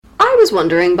was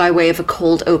wondering, by way of a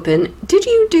cold open, did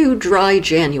you do Dry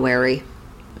January?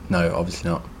 No, obviously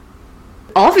not.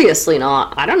 Obviously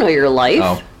not. I don't know your life.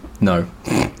 Oh, no.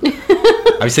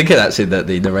 I was thinking, actually, that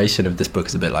the narration of this book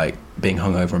is a bit like being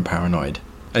hungover and paranoid.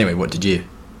 Anyway, what did you?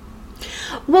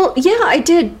 Well, yeah, I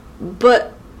did,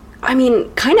 but, I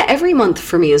mean, kind of every month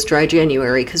for me is Dry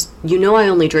January, because I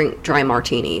only drink dry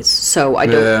martinis, so I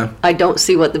don't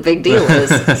see what the big deal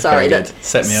is. Sorry, that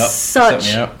set me up.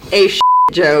 Such a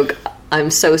joke. I'm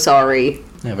so sorry.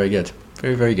 Yeah, very good.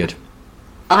 Very, very good.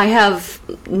 I have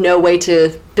no way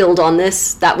to build on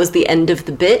this. That was the end of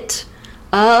the bit.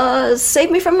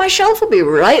 Save Me From My Shelf will be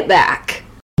right back.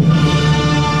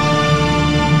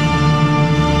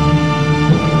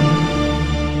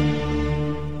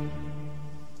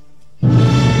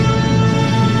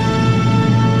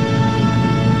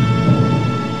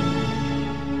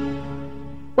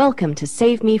 Welcome to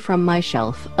Save Me From My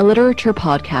Shelf, a literature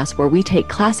podcast where we take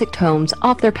classic tomes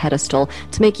off their pedestal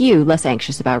to make you less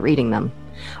anxious about reading them.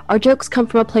 Our jokes come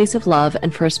from a place of love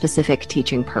and for a specific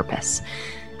teaching purpose.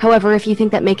 However, if you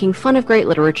think that making fun of great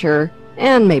literature,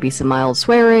 and maybe some mild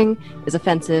swearing, is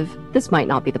offensive, this might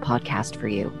not be the podcast for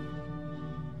you.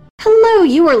 Hello,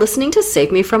 you are listening to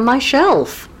Save Me From My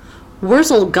Shelf.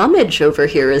 Wurzel Gummidge over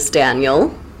here is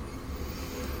Daniel.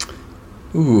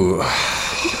 Ooh.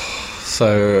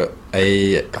 So,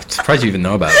 I'm surprised you even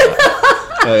know about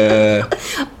that.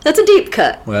 That's a deep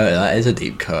cut. Well, that is a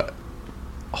deep cut.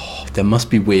 Oh, there must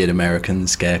be weird American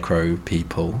scarecrow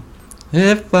people.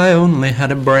 If I only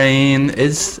had a brain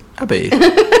is Abby.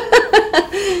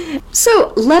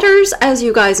 So, Letters, as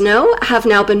you guys know, have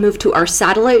now been moved to our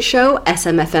satellite show,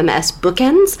 SMFMS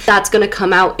Bookends. That's going to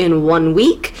come out in 1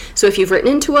 week. So if you've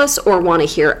written into us or want to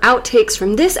hear outtakes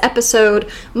from this episode,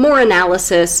 more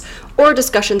analysis, or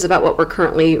discussions about what we're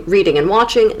currently reading and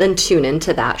watching, then tune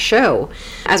into that show.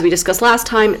 As we discussed last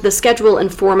time, the schedule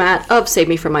and format of Save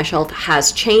Me From My Shelf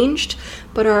has changed,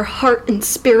 but our heart and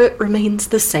spirit remains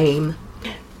the same.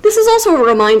 This is also a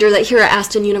reminder that here at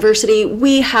Aston University,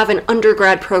 we have an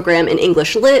undergrad program in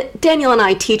English Lit. Daniel and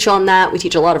I teach on that. We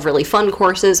teach a lot of really fun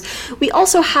courses. We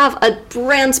also have a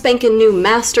brand spanking new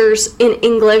master's in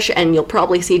English, and you'll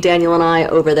probably see Daniel and I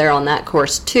over there on that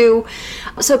course too.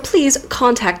 So please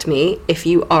contact me if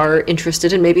you are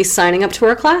interested in maybe signing up to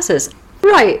our classes.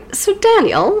 Right, so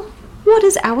Daniel, what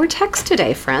is our text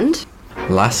today, friend?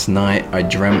 Last night I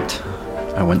dreamt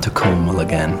I went to Cornwall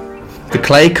again. The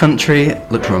clay country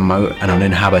looked remote and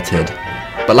uninhabited,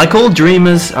 but like all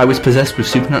dreamers, I was possessed with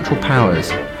supernatural powers,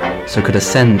 so could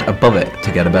ascend above it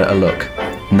to get a better look.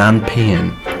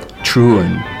 Nanpian,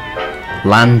 Truan,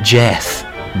 Lanjeth,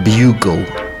 Bugle,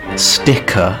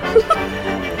 Sticker.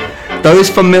 Those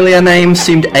familiar names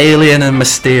seemed alien and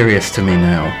mysterious to me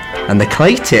now, and the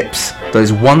clay tips,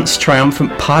 those once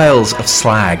triumphant piles of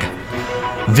slag,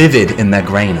 vivid in their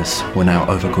greyness, were now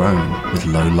overgrown with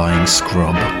low-lying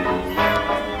scrub.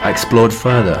 I explored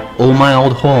further, all my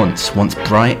old haunts, once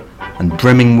bright and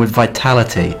brimming with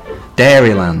vitality,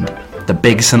 Dairyland, the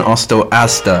big St. Austell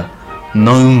Astor,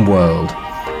 Gnome World,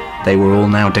 they were all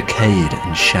now decayed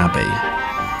and shabby.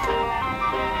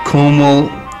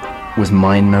 Cornwall was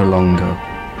mine no longer.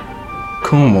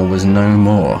 Cornwall was no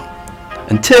more.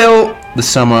 Until the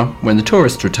summer, when the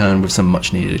tourists returned with some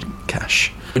much needed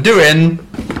cash. We're doing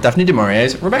Daphne du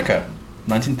Maurier's Rebecca,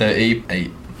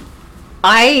 1938.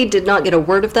 I did not get a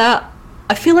word of that.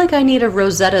 I feel like I need a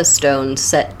Rosetta Stone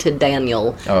set to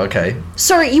Daniel. Oh, okay.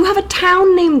 Sorry, you have a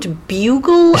town named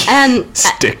Bugle and...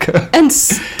 Sticker. And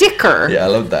Sticker. Yeah, I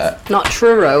love that. Not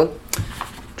Truro.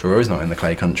 Truro's not in the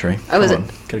clay country. Oh, is it?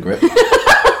 Get a grip.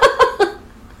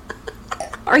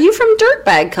 Are you from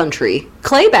dirtbag country?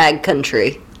 Claybag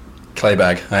country?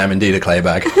 Claybag. I am indeed a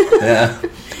claybag. Yeah.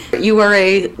 You are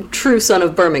a true son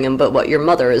of Birmingham, but what, your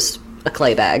mother is a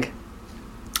claybag?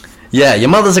 Yeah, your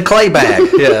mother's a clay bag.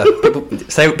 Yeah, people would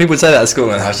say that at school,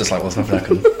 and I was just like, well, there's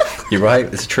nothing I can... You're right,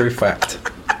 it's a true fact.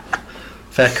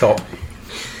 Fair cop.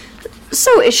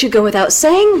 So it should go without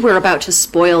saying, we're about to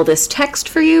spoil this text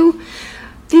for you.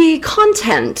 The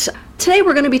content. Today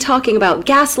we're going to be talking about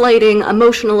gaslighting,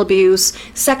 emotional abuse,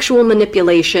 sexual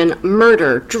manipulation,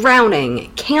 murder,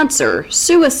 drowning, cancer,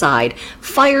 suicide,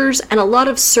 fires, and a lot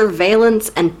of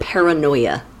surveillance and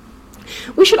paranoia.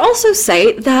 We should also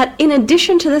say that in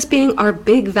addition to this being our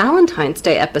big Valentine's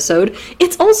Day episode,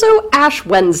 it's also Ash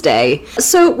Wednesday.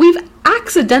 So we've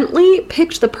accidentally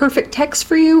picked the perfect text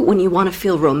for you when you want to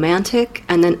feel romantic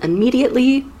and then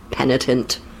immediately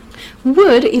penitent.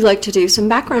 Would you like to do some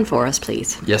background for us,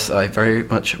 please? Yes, I very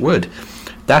much would.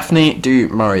 Daphne du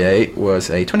Maurier was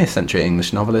a 20th century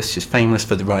English novelist. She's famous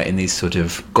for writing these sort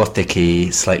of gothic-y,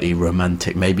 slightly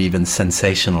romantic, maybe even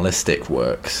sensationalistic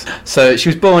works. So she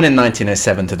was born in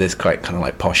 1907 to this quite kind of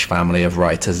like posh family of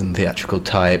writers and theatrical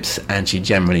types, and she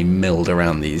generally milled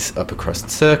around these upper crust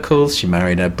circles. She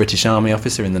married a British Army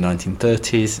officer in the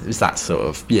 1930s. It was that sort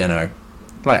of, you know,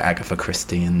 like Agatha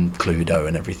Christie and Cluedo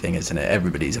and everything, isn't it?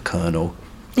 Everybody's a colonel.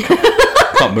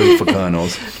 Can't move for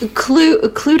colonels.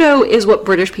 Cluedo is what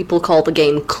British people call the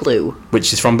game Clue.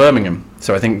 Which is from Birmingham.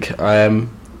 So I think I am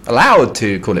allowed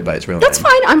to call it by its real name. That's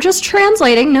fine. I'm just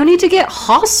translating. No need to get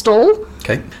hostile.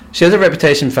 Okay. She has a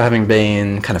reputation for having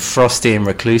been kind of frosty and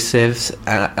reclusive,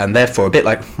 and therefore, a bit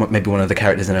like maybe one of the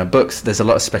characters in her books, there's a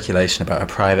lot of speculation about her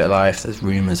private life. There's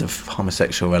rumours of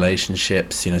homosexual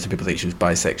relationships. You know, some people think she was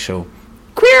bisexual.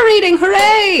 Queer reading,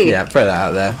 hooray! Yeah, throw that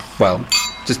out there. Well,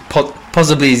 just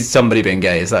possibly somebody being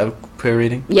gay. Is that a queer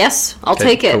reading? Yes, I'll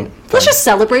take it. Cool. Let's just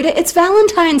celebrate it. It's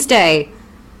Valentine's Day.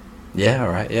 Yeah,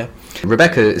 all right, yeah.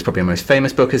 Rebecca is probably her most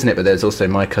famous book, isn't it? But there's also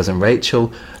My Cousin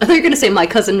Rachel. I thought you were going to say My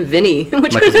Cousin Vinny. My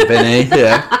Cousin Vinny,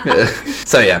 yeah.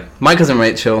 So yeah, My Cousin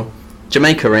Rachel,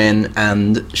 Jamaica Inn,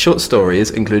 and short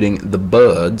stories including The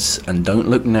Birds and Don't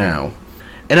Look Now.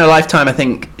 In her lifetime, I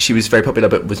think she was very popular,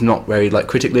 but was not very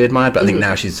critically admired. But I think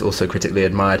now she's also critically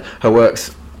admired. Her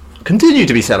works continue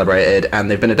to be celebrated, and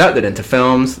they've been adapted into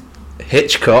films.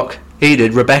 Hitchcock, he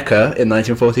did Rebecca in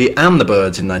 1940 and The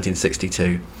Birds in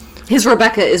 1962. His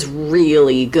Rebecca is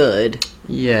really good.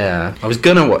 Yeah, I was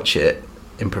gonna watch it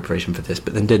in preparation for this,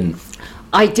 but then didn't.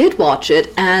 I did watch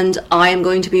it, and I am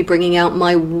going to be bringing out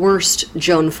my worst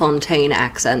Joan Fontaine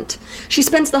accent. She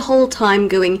spends the whole time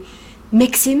going,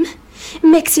 "Mix him,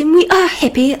 we are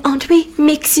happy, aren't we?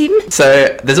 Mix him."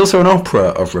 So there's also an opera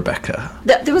of Rebecca.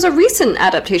 There was a recent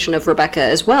adaptation of Rebecca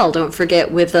as well, don't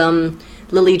forget, with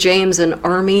Lily James and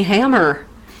Armie Hammer.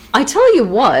 I tell you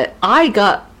what, I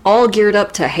got all geared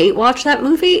up to hate watch that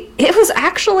movie. It was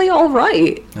actually all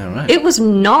right. All right. It was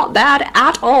not bad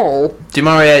at all. Du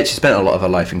Maurier, she spent a lot of her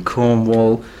life in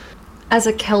Cornwall. As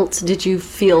a Celt, did you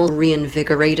feel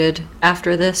reinvigorated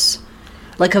after this?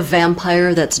 Like a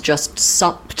vampire that's just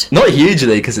supped? Not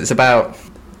hugely, because it's about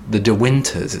the De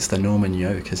Winters. It's the Norman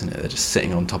yoke, isn't it? They're just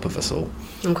sitting on top of us all.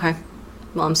 Okay.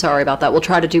 Well, I'm sorry about that. We'll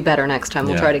try to do better next time.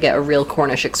 We'll Yeah. try to get a real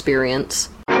Cornish experience.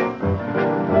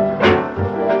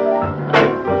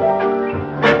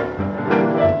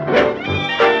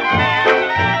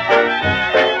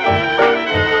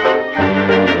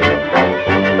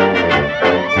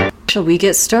 Shall we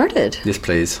get started? Yes,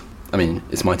 please. I mean,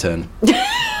 it's my turn.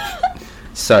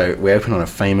 So, we open on a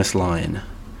famous line.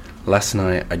 Last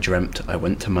night I dreamt I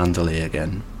went to Mandalay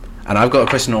again. And I've got a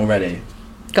question already.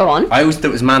 Go on. I always thought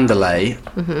it was Mandalay.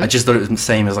 I just thought it was the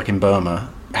same as in Burma.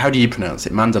 How do you pronounce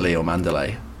it? Mandalay or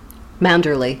Mandalay?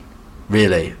 Manderley.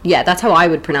 Really? Yeah, that's how I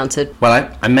would pronounce it. Well,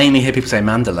 I mainly hear people say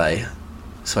Mandalay,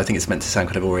 so I think it's meant to sound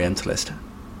kind of Orientalist.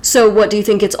 So what do you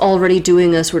think, it's already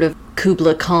doing a sort of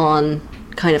Kubla Khan,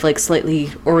 kind of slightly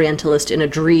Orientalist in a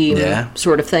dream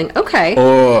sort of thing? Okay.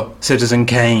 Or Citizen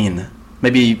Kane.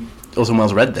 Maybe Orson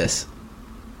Welles read this.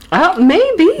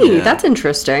 Maybe. Yeah. That's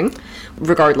interesting.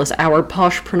 Regardless, our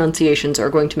posh pronunciations are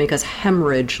going to make us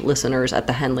hemorrhage listeners at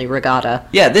the Henley Regatta.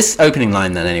 Yeah, this opening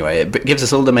line then anyway, it gives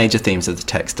us all the major themes of the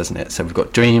text, doesn't it? So we've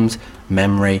got dreams,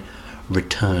 memory,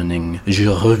 returning, je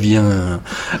reviens.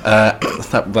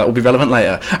 That will be relevant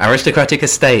later. Aristocratic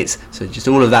estates. So just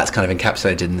all of that's kind of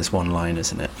encapsulated in this one line,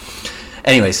 isn't it?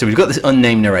 Anyway, so we've got this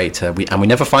unnamed narrator, and we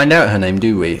never find out her name,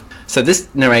 do we? So this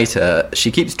narrator,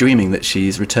 she keeps dreaming that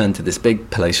she's returned to this big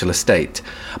palatial estate,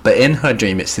 but in her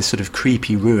dream it's this sort of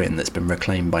creepy ruin that's been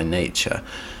reclaimed by nature.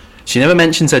 She never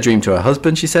mentions her dream to her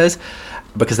husband, she says,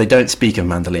 because they don't speak of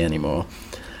Mandalay anymore.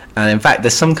 And in fact,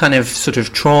 there's some kind of sort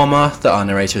of trauma that our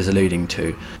narrator is alluding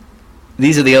to.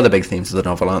 These are the other big themes of the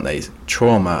novel, aren't they?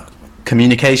 Trauma,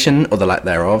 communication, or the lack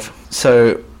thereof.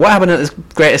 So what happened at this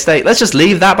great estate? Let's just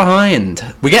leave that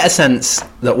behind. We get a sense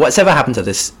that whatever happened to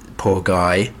this poor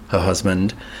guy, her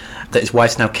husband, that his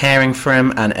wife's now caring for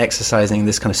him and exercising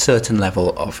this kind of certain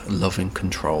level of loving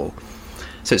control.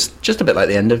 So it's just a bit like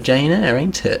the end of Jane Eyre,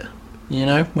 ain't it? You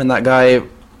know, when that guy...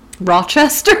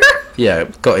 Rochester? Yeah,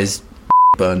 got his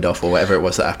burned off or whatever it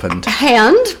was that happened.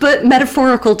 Hand, but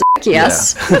metaphorical dick,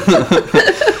 yes.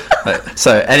 Yeah.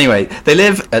 So anyway, they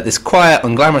live at this quiet,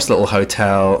 unglamorous little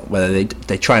hotel where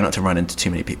they try not to run into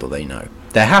too many people they know.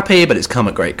 They're happy, but it's come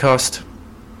at great cost.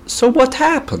 So what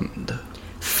happened?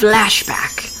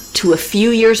 Flashback to a few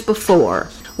years before,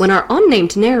 when our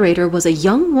unnamed narrator was a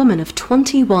young woman of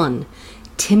 21,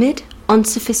 timid,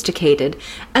 unsophisticated,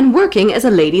 and working as a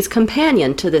lady's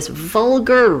companion to this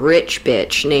vulgar rich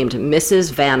bitch named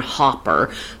Mrs. Van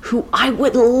Hopper, who I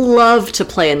would love to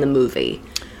play in the movie.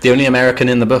 The only American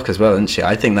in the book as well, isn't she?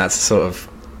 I think that's sort of...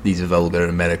 These are vulgar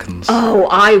Americans. Oh,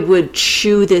 I would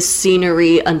chew this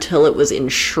scenery until it was in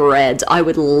shreds. I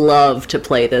would love to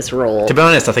play this role. To be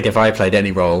honest, I think if I played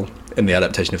any role in the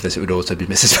adaptation of this, it would also be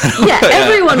Mrs. Van Hopper. Yeah,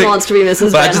 everyone wants to be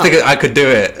Mrs. Van Hopper. But I just think I could do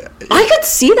it. I could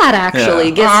see that, actually.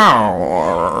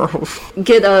 Yeah.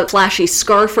 Get a flashy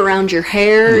scarf around your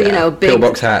hair, Yeah. you know, big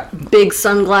Pillbox hat. big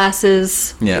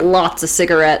sunglasses, Yeah. lots of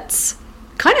cigarettes.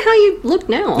 Kind of how you look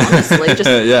now, honestly. Just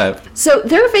Yeah. So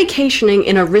they're vacationing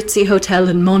in a ritzy hotel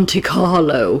in Monte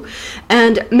Carlo,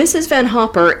 and Mrs. Van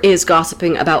Hopper is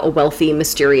gossiping about a wealthy,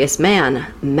 mysterious man,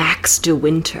 Max de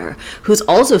Winter, who's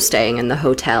also staying in the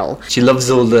hotel. She loves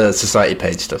all the society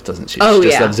page stuff, doesn't she? Oh, She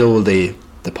just yeah. loves all the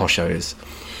poshos.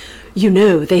 You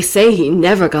know, they say he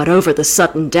never got over the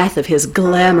sudden death of his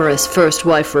glamorous first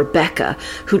wife, Rebecca,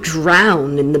 who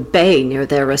drowned in the bay near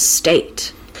their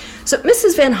estate. So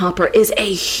Mrs. Van Hopper is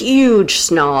a huge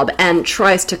snob and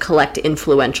tries to collect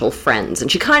influential friends,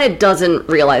 and she kind of doesn't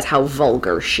realize how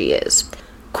vulgar she is.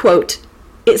 Quote,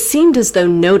 "It seemed as though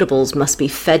notables must be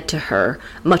fed to her,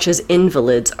 much as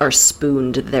invalids are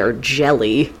spooned their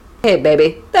jelly. Hey,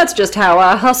 baby, that's just how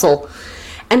I hustle."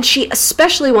 And she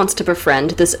especially wants to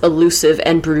befriend this elusive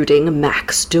and brooding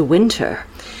Max de Winter.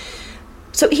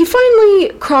 So he finally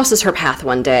crosses her path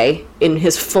one day in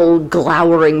his full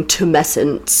glowering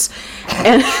tumescence.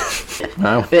 And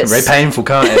Wow. This- Very painful,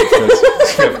 can't it?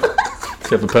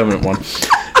 If you have a permanent one.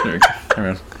 There we go. Carry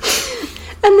on.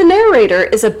 And the narrator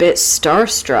is a bit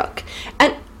starstruck.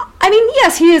 And, I mean,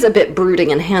 yes, he is a bit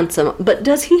brooding and handsome, but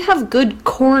does he have good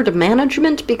cord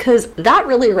management? Because that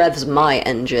really revs my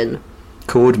engine.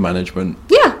 Cord management.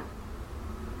 Yeah.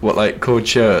 What, like cord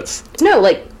shirts? No,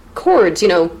 like, cords, you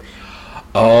know.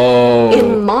 Oh.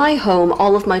 In my home,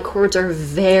 all of my cords are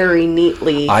very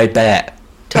neatly I bet.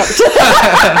 tucked.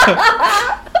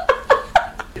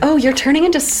 Oh, you're turning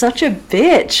into such a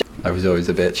bitch. I was always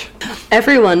a bitch.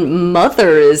 Everyone,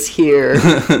 mother is here.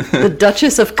 The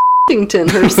Duchess of Connington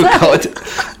herself.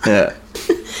 God. Yeah.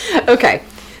 Okay,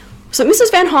 so Mrs.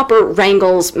 Van Hopper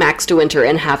wrangles Max de Winter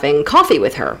in having coffee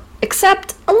with her,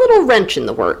 except a little wrench in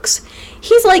the works.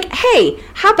 He's like, "Hey,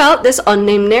 how about this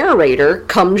unnamed narrator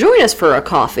come join us for a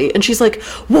coffee?" And she's like,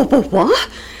 What?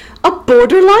 A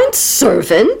borderline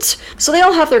servant?" So they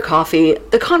all have their coffee.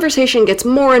 The conversation gets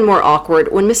more and more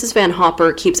awkward when Mrs. Van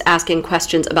Hopper keeps asking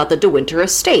questions about the De Winter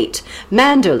estate,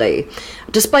 Manderley,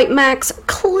 despite Max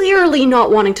clearly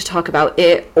not wanting to talk about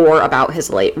it or about his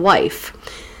late wife.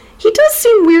 He does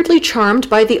seem weirdly charmed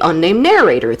by the unnamed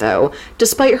narrator, though,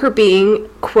 despite her being,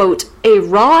 quote, "a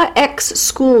raw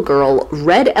ex-schoolgirl,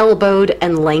 red-elbowed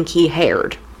and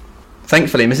lanky-haired."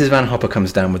 Thankfully, Mrs. Van Hopper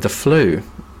comes down with the flu.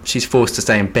 She's forced to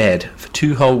stay in bed for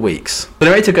 2 whole weeks. The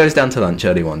narrator goes down to lunch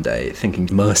early one day, thinking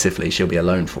mercifully she'll be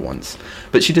alone for once.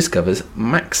 But she discovers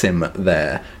Maxim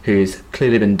there, who's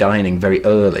clearly been dining very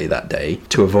early that day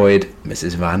to avoid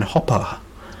Mrs. Van Hopper.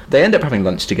 They end up having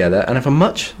lunch together and have a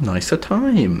much nicer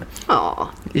time.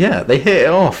 Aw. Yeah, they hit it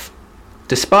off.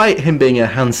 Despite him being a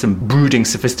handsome, brooding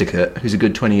sophisticate who's a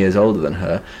good 20 years older than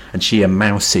her, and she a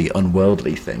mousy,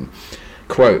 unworldly thing.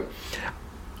 Quote,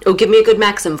 Oh, give me a good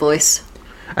Maxim voice.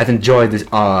 "I've enjoyed this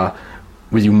hour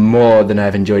with you more than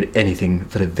I've enjoyed anything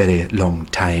for a very long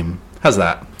time." How's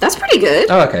that? That's pretty good.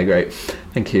 Oh, okay, great.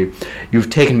 Thank you. You've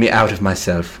taken me out of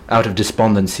myself, out of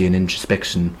despondency and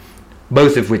introspection,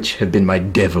 both of which have been my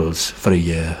devils for a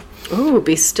year. Ooh,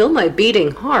 be still my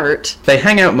beating heart. They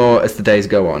hang out more as the days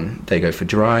go on. They go for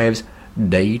drives,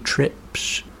 day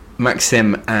trips.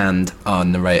 Maxim and our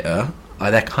narrator,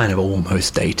 they're kind of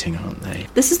almost dating, aren't they?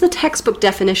 This is the textbook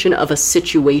definition of a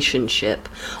situationship.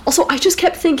 Also, I just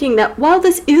kept thinking that while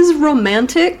this is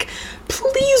romantic,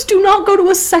 please do not go to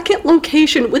a second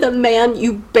location with a man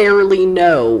you barely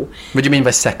know. What do you mean by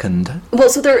second? Well,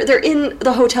 so they're in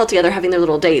the hotel together having their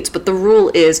little dates, but the rule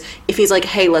is if he's like,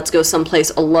 "Hey, let's go someplace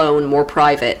alone, more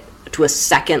private," to a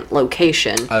second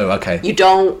location, Oh, okay. you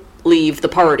don't leave the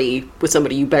party with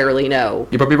somebody you barely know.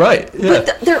 You're probably right. Yeah.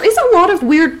 But there is a lot of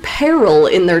weird peril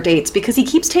in their dates because he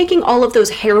keeps taking all of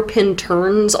those hairpin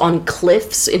turns on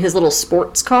cliffs in his little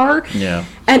sports car. Yeah.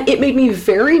 And it made me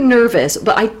very nervous,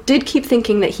 but I did keep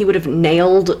thinking that he would have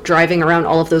nailed driving around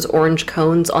all of those orange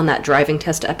cones on that driving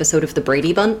test episode of The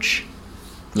Brady Bunch.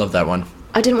 Love that one.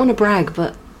 I didn't want to brag,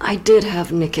 but I did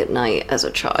have Nick at Night as a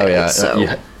child. Oh, yeah. So.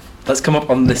 Yeah. That's come up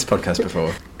on this podcast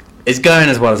before. It's going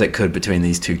as well as it could between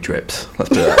these 2 trips. Let's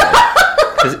put it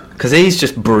that way. Because he's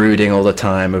just brooding all the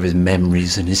time of his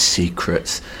memories and his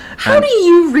secrets. How do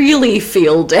you really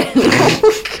feel, Daniel?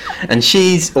 And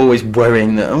she's always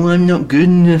worrying that, I'm not good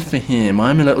enough for him.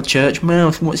 I'm a little church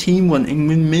mouse. What's he wanting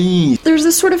with me? There's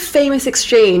this sort of famous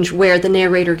exchange where the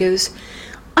narrator goes,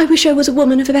 I wish I was a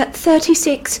woman of about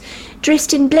 36,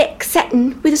 dressed in black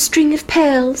satin with a string of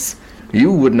pearls.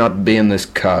 You would not be in this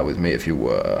car with me if you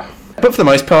were. But for the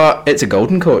most part, it's a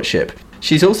golden courtship.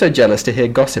 She's also jealous to hear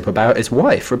gossip about his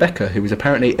wife, Rebecca, who was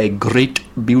apparently a great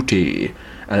beauty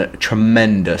and a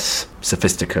tremendous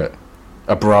sophisticate.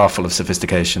 A bra full of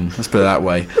sophistication, let's put it that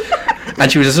way.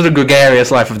 And she was a sort of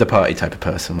gregarious life of the party type of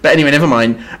person. But anyway, never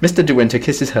mind. Mr. De Winter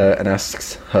kisses her and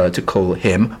asks her to call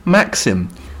him Maxim.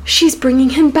 She's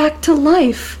bringing him back to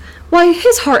life. Why,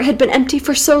 his heart had been empty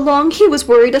for so long, he was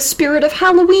worried a spirit of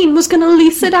Halloween was going to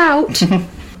lease it out.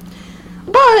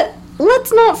 But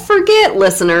let's not forget,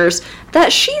 listeners,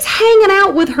 that she's hanging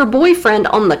out with her boyfriend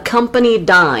on the company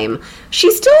dime. She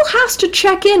still has to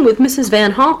check in with Mrs.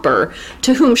 Van Hopper,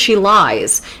 to whom she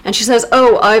lies. And she says,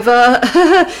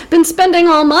 I've been spending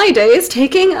all my days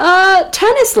taking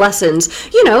tennis lessons,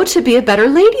 to be a better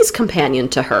lady's companion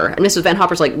to her. And Mrs. Van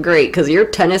Hopper's like, great, because your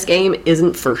tennis game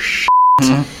isn't for shit.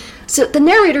 So the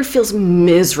narrator feels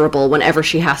miserable whenever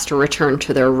she has to return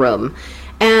to their room.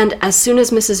 And as soon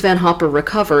as Mrs. Van Hopper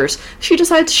recovers, she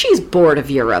decides she's bored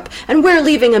of Europe, and we're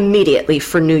leaving immediately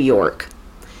for New York.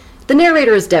 The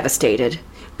narrator is devastated.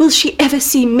 Will she ever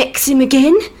see Maxim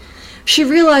again? She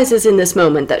realizes in this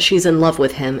moment that she's in love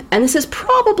with him, and this is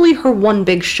probably her one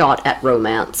big shot at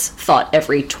romance, thought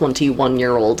every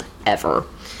 21-year-old ever.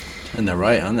 And they're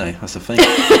right, aren't they? That's the thing.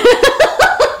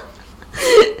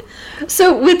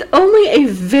 So, with only a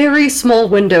very small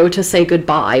window to say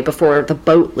goodbye before the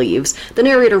boat leaves, the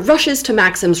narrator rushes to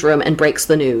Maxim's room and breaks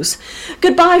the news.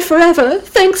 Goodbye forever,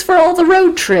 thanks for all the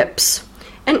road trips.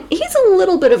 And he's a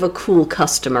little bit of a cool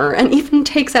customer, and even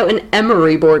takes out an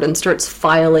emery board and starts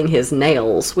filing his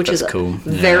nails, which is cool. a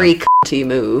very cutty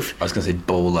move. I was going to say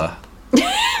bowler.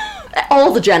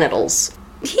 All the genitals.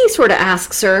 He sort of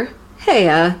asks her,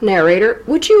 hey, narrator,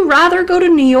 would you rather go to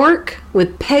New York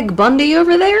with Peg Bundy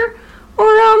over there? Or,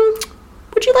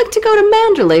 would you like to go to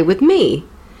Mandalay with me?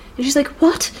 And she's like,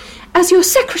 what? As your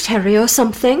secretary or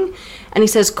something? And he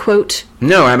says, quote,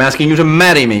 no, I'm asking you to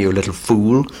marry me, you little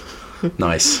fool.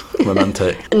 Nice.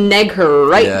 Romantic. Neg her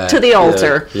right to the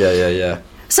altar. Yeah.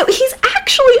 So he's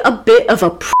actually a bit of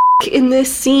a prick in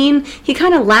this scene. He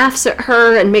kind of laughs at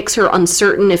her and makes her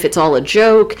uncertain if it's all a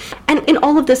joke. And in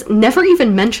all of this, never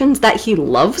even mentions that he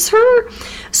loves her.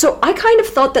 So I kind of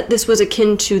thought that this was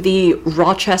akin to the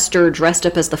Rochester dressed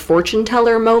up as the fortune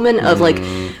teller moment of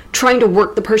trying to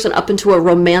work the person up into a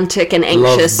romantic and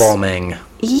anxious... Love bombing.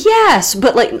 Yes,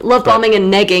 but love bombing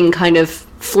and negging kind of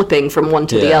flipping from one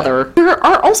to the other. There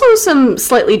are also some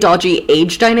slightly dodgy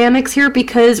age dynamics here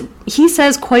because he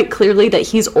says quite clearly that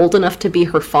he's old enough to be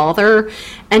her father,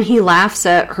 and he laughs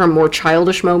at her more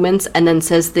childish moments and then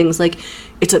says things like,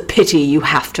 it's a pity you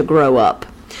have to grow up.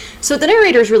 So the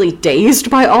narrator's really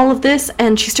dazed by all of this,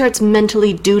 and she starts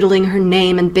mentally doodling her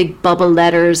name in big bubble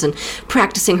letters and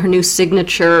practicing her new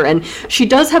signature, and she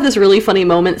does have this really funny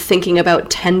moment thinking about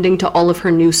tending to all of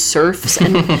her new serfs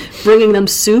and bringing them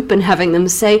soup and having them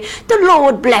say, the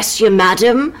Lord bless you,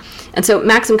 madam. And so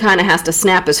Maxim kind of has to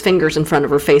snap his fingers in front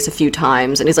of her face a few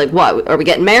times, and he's like, what, are we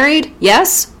getting married?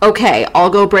 Yes? Okay,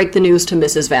 I'll go break the news to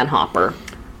Mrs. Van Hopper.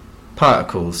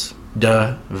 Particles.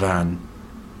 De Van.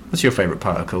 What's your favourite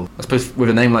particle? I suppose with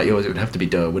a name like yours, it would have to be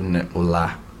de, wouldn't it? Or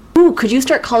la. Ooh, could you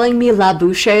start calling me La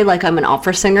Bouche like I'm an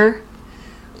opera singer?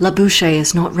 La Bouche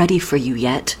is not ready for you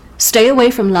yet. Stay away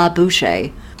from La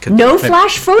Bouche. No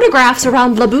flash photographs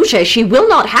around La Bouche. She will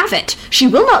not have it. She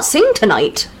will not sing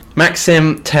tonight.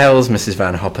 Maxim tells Mrs.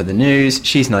 Van Hopper the news.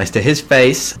 She's nice to his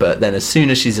face, but then as soon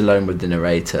as she's alone with the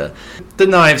narrator, the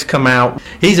knives come out.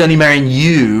 He's only marrying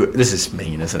you. This is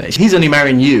mean, isn't it? He's only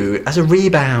marrying you as a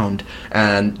rebound.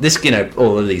 And this,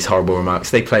 all of these horrible remarks,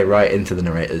 they play right into the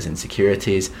narrator's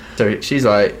insecurities. So she's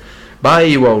like, bye,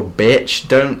 you old bitch.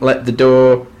 Don't let the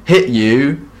door hit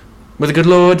you. Well, the good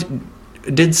Lord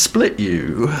did split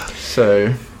you.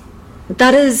 So...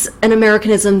 that is an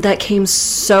Americanism that came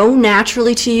so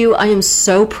naturally to you. I am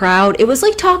so proud. It was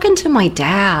like talking to my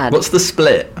dad. What's the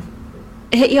split?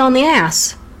 Hit you on the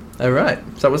ass. Oh, right.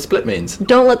 Is that what split means?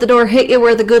 Don't let the door hit you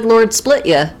where the good Lord split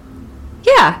you.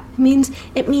 Yeah,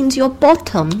 it means your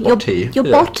bottom. Botty. Your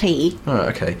botty. Oh,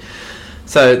 okay.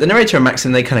 So the narrator and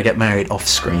Maxim, they kind of get married off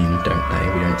screen, don't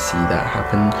they? We don't see that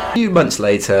happen. A few months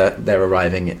later, they're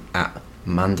arriving at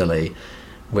Mandalay.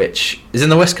 which is in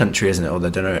the West Country, isn't it? Although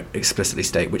they don't explicitly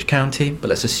state which county, but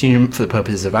let's assume for the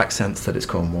purposes of accents that it's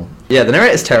Cornwall. Yeah, the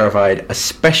narrator's terrified,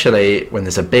 especially when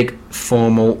there's a big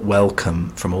formal welcome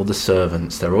from all the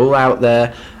servants. They're all out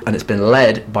there, and it's been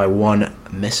led by one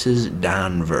Mrs.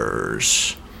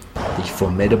 Danvers, the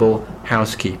formidable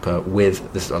housekeeper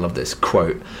with, this, I love this,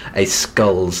 quote, a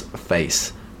skull's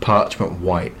face, parchment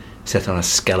white, set on a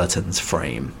skeleton's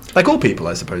frame. Like all people,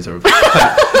 I suppose, are.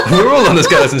 We're all on the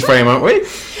skeleton's frame, aren't we?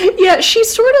 Yeah, she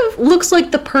sort of looks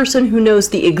like the person who knows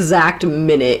the exact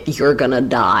minute you're gonna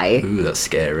die. Ooh, that's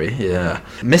scary, yeah.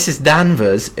 Mrs.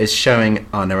 Danvers is showing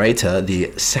our narrator,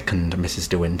 the second Mrs.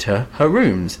 De Winter, her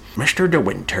rooms. Mr. De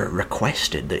Winter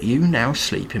requested that you now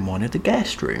sleep in one of the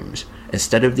guest rooms,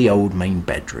 instead of the old main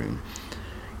bedroom.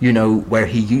 You know, where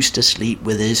he used to sleep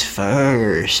with his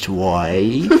first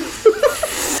wife.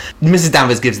 Mrs.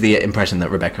 Danvers gives the impression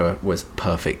that Rebecca was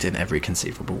perfect in every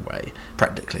conceivable way.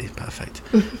 Practically perfect.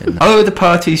 Oh, the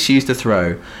parties she used to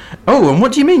throw. Oh, and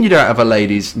what do you mean you don't have a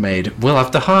lady's maid? We'll have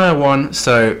to hire one.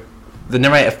 So the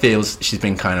narrator feels she's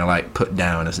been kind of like put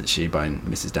down, hasn't she, by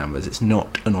Mrs. Danvers. It's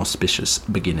not an auspicious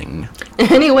beginning.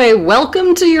 Anyway,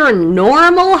 welcome to your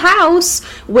normal house,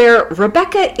 where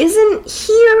Rebecca isn't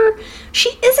here. She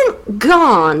isn't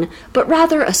gone, but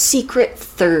rather a secret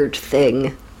third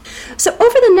thing. So over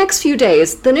the next few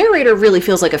days, the narrator really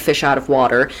feels like a fish out of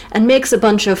water and makes a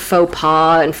bunch of faux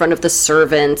pas in front of the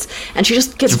servants, and she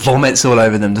just gets... She vomits all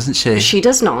over them, doesn't she? She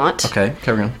does not. Okay,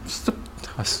 carry on.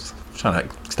 I was trying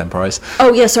to extemporize.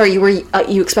 Oh, yeah, sorry,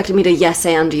 you expected me to yes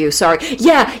and you, sorry.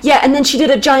 Yeah, and then she did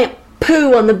a giant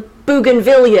poo on the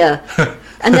bougainvillea.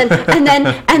 and then,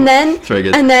 very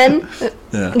good. And then,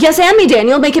 Yeah. Yes and me,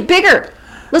 Daniel, make it bigger.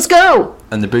 Let's go.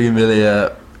 And the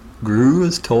bougainvillea grew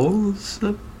as tall as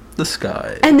the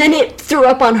sky. And then it threw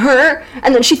up on her,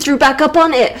 and then she threw back up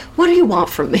on it. What do you want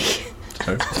from me?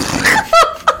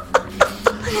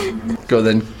 Go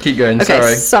then, keep going,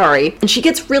 Okay, sorry. And she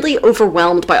gets really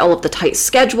overwhelmed by all of the tight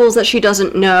schedules that she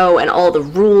doesn't know and all the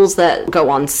rules that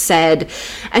go unsaid.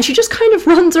 And she just kind of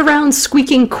runs around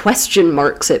squeaking question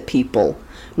marks at people.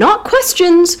 Not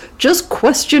questions, just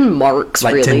question marks,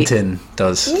 like really. Tintin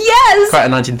does. Yes! Quite a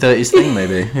 1930s thing,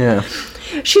 maybe, yeah.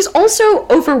 She's also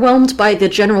overwhelmed by the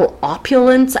general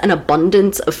opulence and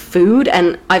abundance of food,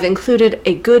 and I've included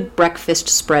a good breakfast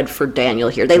spread for Daniel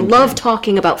here. They love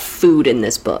talking about food in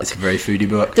this book. It's a very foodie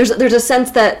book. There's a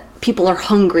sense that people are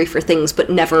hungry for things, but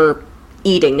never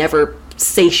eating, never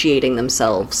satiating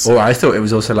themselves. Well, I thought it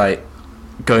was also like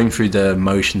going through the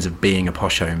motions of being a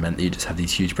posh home meant that you just have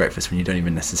these huge breakfasts when you don't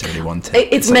even necessarily want it.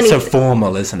 It's like so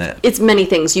formal, isn't it? It's many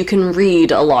things. You can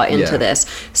read a lot into this.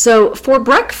 So for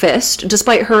breakfast,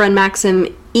 despite her and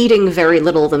Maxim eating very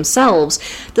little themselves,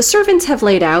 the servants have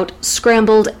laid out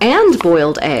scrambled and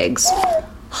boiled eggs,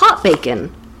 hot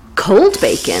bacon, cold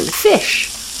bacon,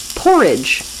 fish,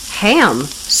 porridge, ham,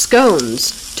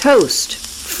 scones, toast,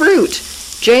 fruit,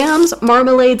 jams,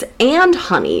 marmalades, and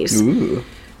honeys. Ooh.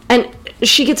 And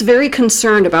she gets very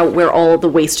concerned about where all the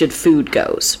wasted food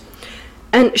goes.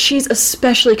 And she's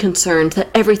especially concerned that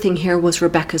everything here was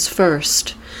Rebecca's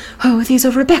first. Oh, these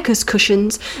are Rebecca's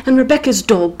cushions, and Rebecca's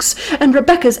dogs, and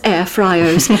Rebecca's air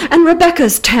fryers, and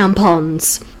Rebecca's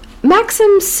tampons.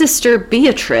 Maxim's sister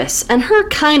Beatrice and her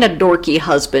kind of dorky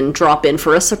husband drop in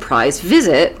for a surprise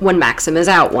visit when Maxim is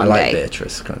out one day. I like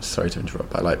Beatrice. Sorry to interrupt,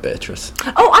 but I like Beatrice.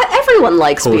 Oh, everyone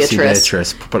likes Horsey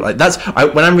Beatrice. But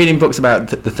like when I'm reading books about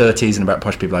the 30s and about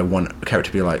posh people, I want a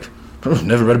character to be like, oh, I've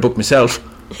never read a book myself.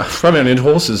 I'm only into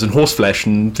horses and horse flesh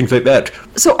and things like that.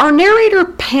 So our narrator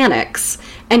panics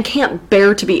and can't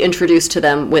bear to be introduced to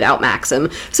them without Maxim.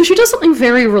 So she does something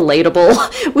very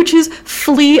relatable, which is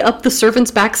flee up the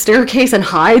servants' back staircase and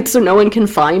hide so no one can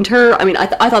find her. I mean, I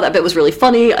thought that bit was really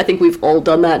funny. I think we've all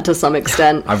done that to some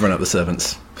extent. I've run up the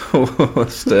servants'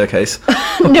 staircase.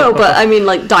 No, but I mean,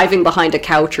 like diving behind a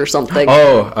couch or something.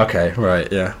 Oh, okay, right,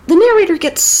 yeah. The narrator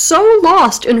gets so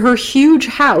lost in her huge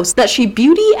house that she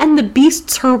Beauty and the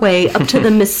Beasts her way up to the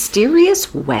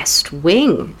mysterious West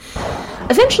Wing.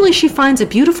 Eventually, she finds a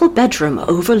beautiful bedroom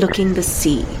overlooking the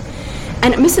sea.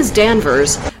 And Mrs.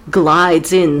 Danvers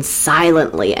glides in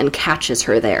silently and catches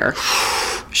her there.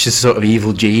 She's sort of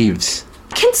evil Jeeves.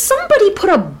 Can somebody put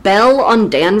a bell on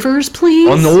Danvers, please?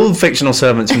 On all fictional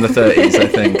servants from the 30s, I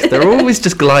think. They're always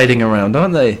just gliding around,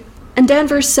 aren't they? And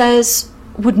Danvers says,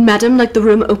 would Madam like the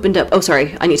room opened up? Oh,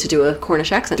 sorry, I need to do a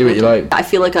Cornish accent. Do what you like. I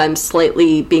feel like I'm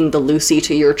slightly being the Lucy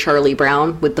to your Charlie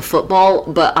Brown with the football,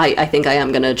 but I think I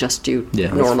am going to just do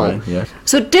normal. That's fine, yeah.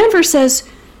 So Danvers says,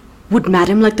 would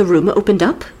Madam like the room opened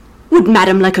up? Would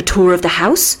Madam like a tour of the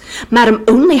house? Madam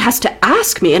only has to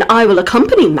ask me and I will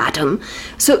accompany, madam.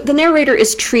 So the narrator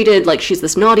is treated like she's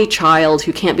this naughty child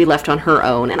who can't be left on her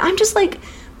own. And I'm just like,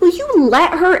 will you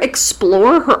let her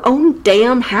explore her own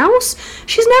damn house?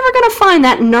 She's never going to find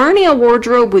that Narnia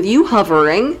wardrobe with you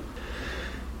hovering.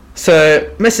 So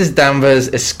Mrs. Danvers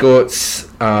escorts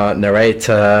our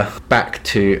narrator back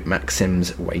to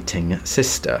Maxim's waiting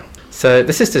sister. So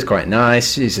the sister's quite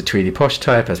nice. She's a Tweety posh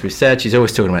type, as we've said. She's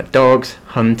always talking about dogs,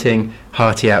 hunting,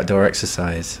 hearty outdoor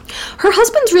exercise. Her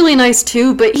husband's really nice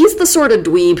too, but he's the sort of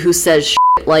dweeb who says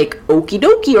shit like okie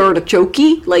dokie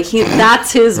artichokey. Like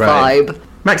that's his Right. vibe.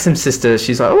 Maxim's sister,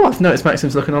 she's like, oh, I've noticed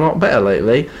Maxim's looking a lot better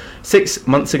lately. 6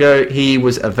 months ago, he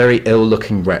was a very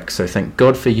ill-looking wreck, so thank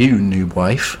God for you, new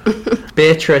wife.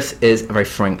 Beatrice is a very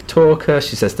frank talker.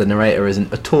 She says the narrator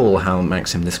isn't at all how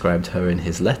Maxim described her in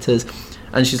his letters.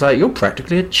 And she's like, you're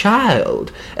practically a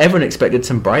child. Everyone expected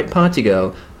some bright party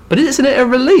girl. But isn't it a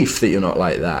relief that you're not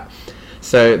like that?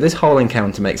 So this whole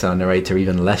encounter makes our narrator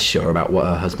even less sure about what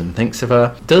her husband thinks of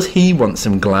her. Does he want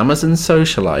some Glamazon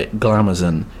socialite?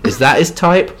 Glamazon. Is that his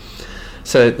type?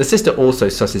 So the sister also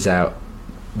susses out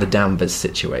the Danvers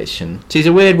situation. She's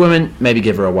a weird woman, maybe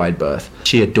give her a wide berth.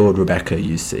 She adored Rebecca,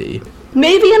 you see.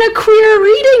 Maybe in a queer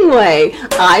reading way.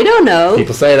 I don't know.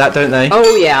 People say that, don't they?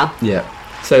 Oh, yeah. Yeah.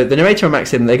 So the narrator and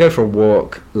Maxim, they go for a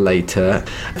walk later.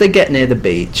 They get near the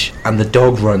beach and the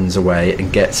dog runs away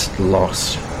and gets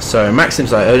lost. So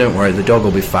Maxim's like, oh, don't worry, the dog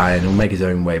will be fine. He'll make his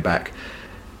own way back.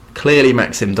 Clearly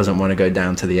Maxim doesn't want to go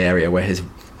down to the area where his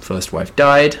first wife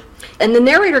died. And the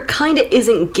narrator kind of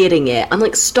isn't getting it. I'm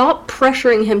like, stop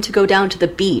pressuring him to go down to the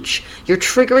beach. You're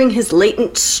triggering his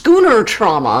latent schooner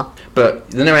trauma.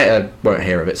 But the narrator won't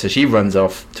hear of it, so she runs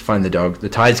off to find the dog. The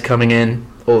tide's coming in,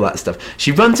 all that stuff.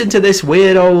 She runs into this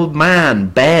weird old man,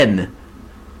 Ben.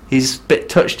 He's a bit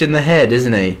touched in the head,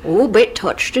 isn't he? Oh, bit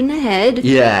touched in the head.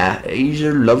 Yeah, he's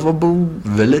a lovable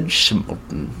village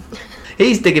simpleton.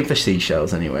 He's digging for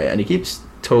seashells anyway, and he keeps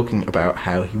talking about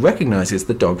how he recognises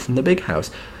the dog from the big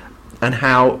house and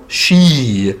how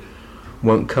she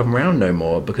won't come round no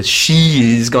more because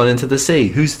she's gone into the sea.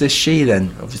 Who's this she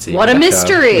then? Obviously, what a Rebecca.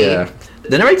 mystery. Yeah.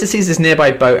 The narrator sees this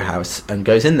nearby boathouse and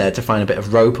goes in there to find a bit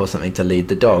of rope or something to lead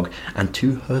the dog, and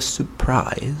to her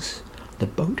surprise, the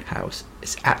boathouse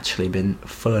has actually been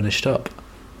furnished up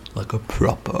like a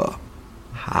proper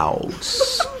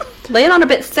house. Laying on a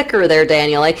bit thicker there,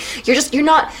 Daniel. Like, you're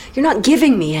not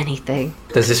giving me anything.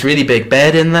 There's this really big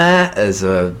bed in there. There's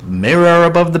a mirror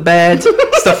above the bed.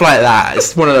 Stuff like that.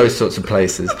 It's one of those sorts of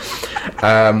places.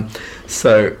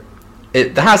 The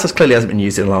house clearly hasn't been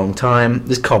used in a long time.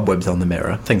 There's cobwebs on the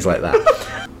mirror. Things like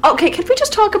that. Okay, could we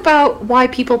just talk about why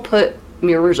people put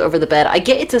mirrors over the bed? I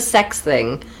get it's a sex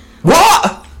thing.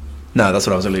 What? No, that's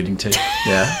what I was alluding to.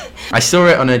 Yeah. I saw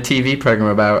it on a TV program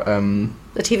about...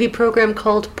 A TV program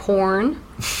called Porn.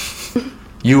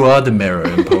 You are the mirror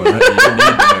in porn, aren't you? You need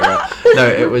the mirror. No,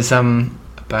 it was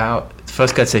about... The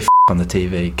first guy to say on the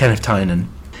TV. Kenneth Tynan.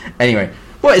 Anyway,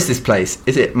 what is this place?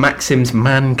 Is it Maxim's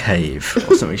man cave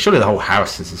or something? Surely the whole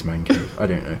house is his man cave. I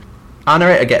don't know. Our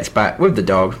narrator gets back with the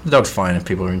dog. The dog's fine if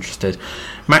people are interested.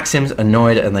 Maxim's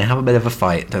annoyed and they have a bit of a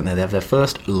fight, don't they? They have their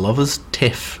first lover's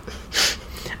tiff.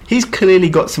 He's clearly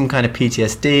got some kind of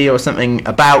PTSD or something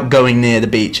about going near the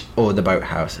beach or the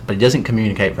boathouse, but he doesn't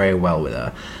communicate very well with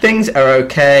her. Things are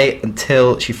okay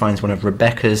until she finds one of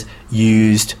Rebecca's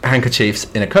used handkerchiefs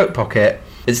in a coat pocket.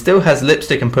 It still has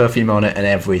lipstick and perfume on it and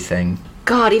everything.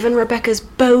 God, even Rebecca's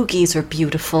bogies are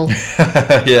beautiful.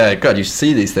 Yeah, God, you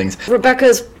see these things.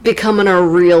 Rebecca's becoming a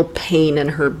real pain in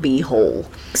her beehole.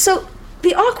 So,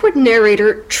 the awkward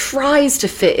narrator tries to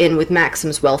fit in with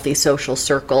Maxim's wealthy social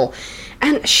circle,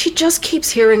 and she just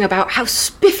keeps hearing about how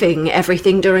spiffing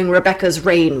everything during Rebecca's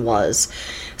reign was.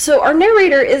 So our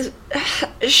narrator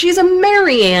she's a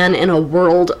Marianne in a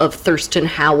world of Thurston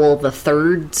Howell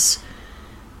III's.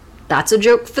 That's a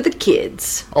joke for the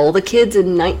kids. All the kids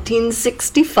in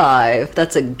 1965.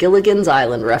 That's a Gilligan's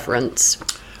Island reference.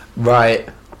 Right.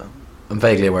 I'm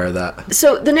vaguely aware of that.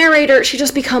 So the narrator, she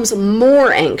just becomes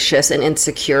more anxious and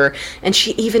insecure, and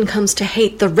she even comes to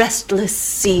hate the restless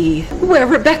sea where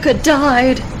Rebecca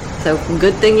died. So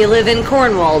good thing you live in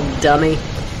Cornwall, dummy.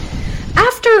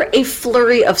 After a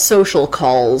flurry of social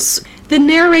calls, the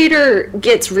narrator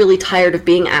gets really tired of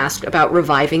being asked about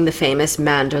reviving the famous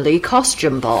Manderley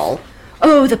costume ball.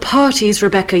 Oh, the parties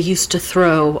Rebecca used to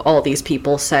throw, all these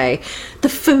people say. The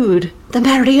food, the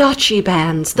mariachi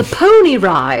bands, the pony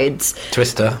rides.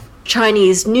 Twister.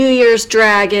 Chinese New Year's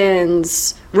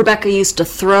dragons. Rebecca used to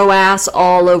throw ass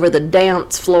all over the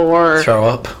dance floor. Throw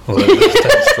up all over the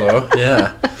dance floor,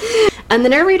 yeah. And the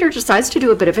narrator decides to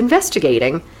do a bit of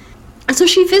investigating. And so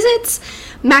she visits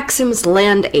Maxim's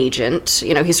land agent,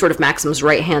 he's sort of Maxim's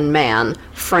right-hand man,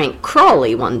 Frank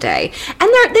Crawley, one day.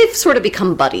 And they've sort of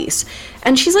become buddies.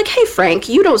 And she's like, hey, Frank,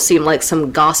 you don't seem like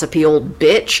some gossipy old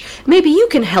bitch. Maybe you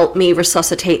can help me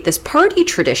resuscitate this party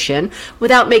tradition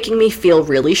without making me feel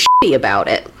really shitty about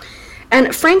it.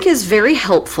 And Frank is very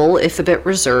helpful, if a bit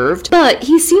reserved, but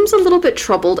he seems a little bit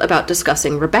troubled about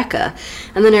discussing Rebecca.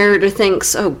 And the narrator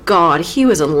thinks, oh God, he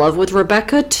was in love with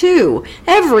Rebecca too.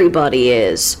 Everybody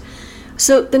is.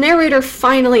 So the narrator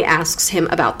finally asks him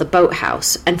about the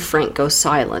boathouse, and Frank goes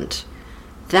silent.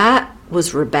 That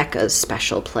was Rebecca's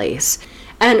special place.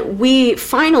 And we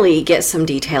finally get some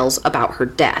details about her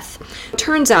death.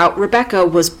 Turns out Rebecca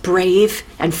was brave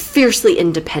and fiercely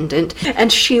independent,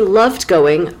 and she loved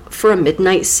going for a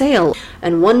midnight sail.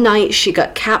 And one night she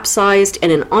got capsized in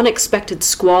an unexpected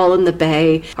squall in the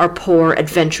bay, our poor,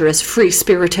 adventurous,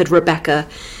 free-spirited Rebecca.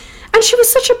 And she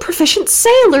was such a proficient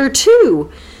sailor,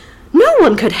 too. No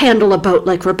one could handle a boat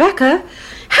like Rebecca.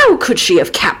 How could she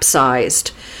have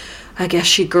capsized? I guess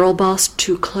she girl-bossed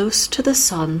too close to the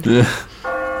sun.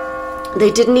 They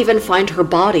didn't even find her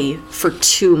body for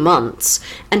 2 months,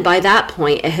 and by that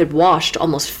point it had washed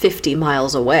almost 50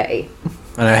 miles away.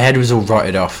 And her head was all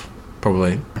rotted off,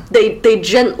 probably. They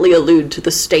gently allude to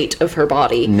the state of her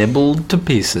body. Nibbled to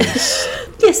pieces.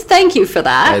 Yes, thank you for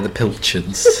that. Yeah, the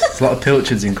pilchards. There's a lot of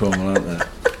pilchards in Cornwall, aren't there?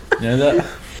 You know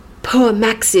that? Poor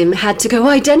Maxim had to go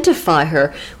identify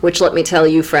her, which, let me tell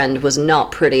you, friend, was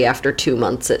not pretty after 2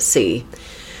 months at sea.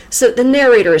 So the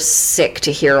narrator is sick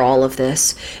to hear all of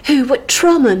this. Oh, what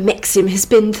trauma Maxim has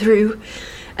been through.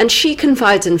 And she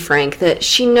confides in Frank that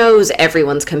she knows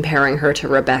everyone's comparing her to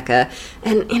Rebecca,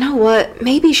 and you know what?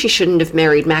 Maybe she shouldn't have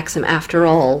married Maxim after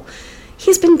all.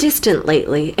 He's been distant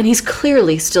lately, and he's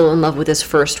clearly still in love with his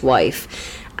first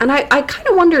wife. And I kind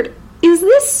of wondered, is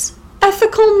this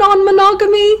ethical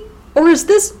non-monogamy? Or is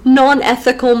this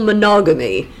non-ethical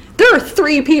monogamy? There are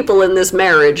 3 people in this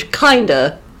marriage,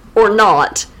 kinda, or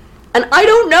not. And I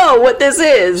don't know what this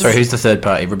is. Sorry, who's the third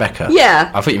party? Rebecca?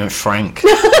 Yeah. I thought you meant Frank.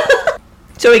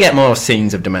 So we get more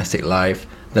scenes of domestic life.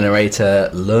 The narrator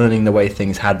learning the way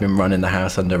things had been run in the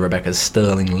house under Rebecca's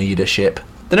sterling leadership.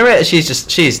 The narrator,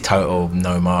 she's total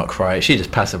no mark, right? She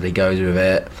just passively goes with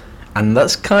it. And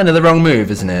that's kind of the wrong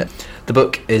move, isn't it? The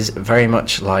book is very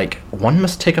much like, one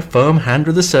must take a firm hand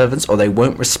with the servants or they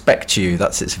won't respect you.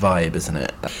 That's its vibe, isn't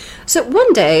it? So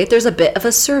one day, there's a bit of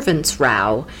a servants'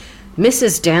 row.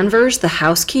 Mrs. Danvers, the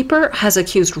housekeeper, has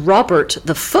accused Robert,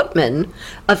 the footman,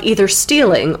 of either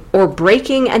stealing or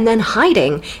breaking and then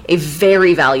hiding a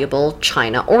very valuable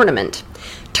china ornament.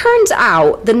 Turns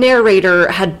out the narrator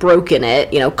had broken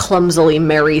it, clumsily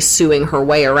Mary suing her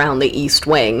way around the East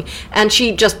Wing, and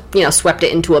she just, swept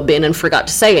it into a bin and forgot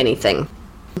to say anything.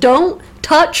 Don't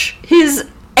touch his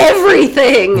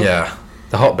everything! Yeah.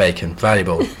 The hot bacon,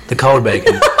 valuable. The cold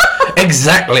bacon,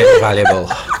 exactly valuable.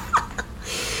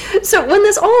 So when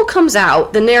this all comes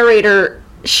out, the narrator,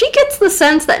 she gets the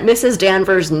sense that Mrs.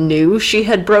 Danvers knew she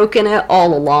had broken it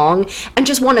all along and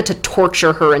just wanted to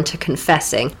torture her into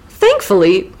confessing.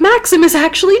 Thankfully, Maxim is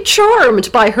actually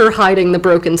charmed by her hiding the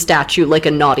broken statue like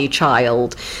a naughty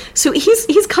child. So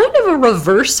he's kind of a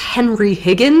reverse Henry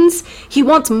Higgins. He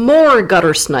wants more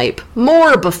gutter snipe,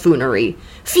 more buffoonery,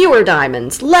 fewer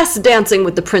diamonds, less dancing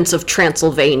with the Prince of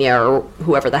Transylvania or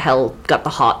whoever the hell got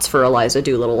the hots for Eliza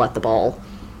Doolittle at the ball.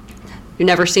 You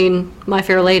never seen My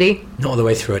Fair Lady? Not all the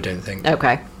way through, I don't think.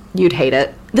 Okay. You'd hate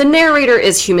it. The narrator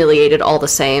is humiliated all the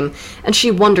same, and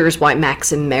she wonders why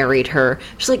Maxim married her.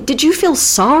 She's like, did you feel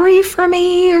sorry for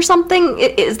me or something?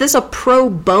 Is this a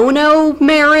pro bono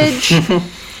marriage?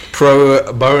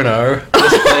 Pro bono.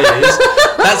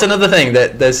 That's another thing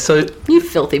that there's so... You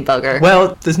filthy bugger.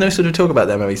 Well, there's no sort of talk about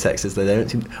them having sex, is there? They don't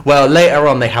seem... Well, later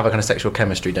on they have a kind of sexual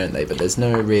chemistry, don't they? But there's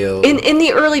no real... In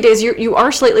the early days, you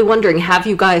are slightly wondering, have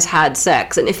you guys had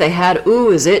sex? And if they had, ooh,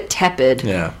 is it tepid?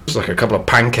 Yeah. It's like a couple of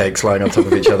pancakes lying on top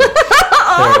of each other.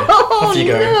 Off you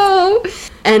go. No.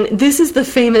 And this is the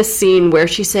famous scene where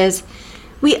she says,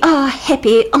 we are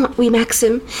happy, aren't we,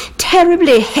 Maxim?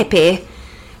 Terribly happy.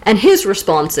 And his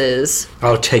response is...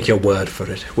 I'll take your word for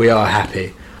it. We are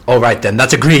happy. All right, then.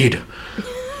 That's agreed.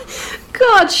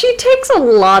 God, she takes a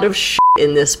lot of shit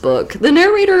in this book. The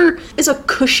narrator is a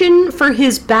cushion for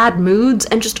his bad moods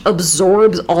and just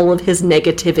absorbs all of his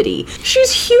negativity.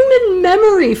 She's human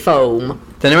memory foam.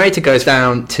 The narrator goes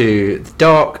down to the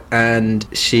dock and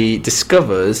she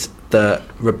discovers that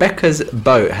Rebecca's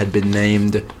boat had been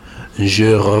named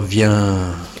Je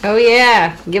reviens. Oh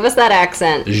yeah, give us that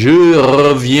accent. Je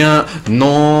reviens,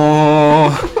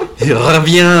 non,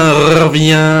 reviens.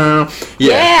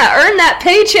 Yeah, earn that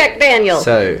paycheck, Daniel.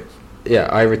 So, Yeah,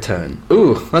 I return.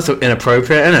 Ooh, that's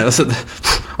inappropriate, isn't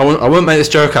it? I won't make this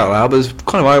joke out loud, but it's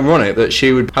kind of ironic that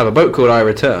she would have a boat called I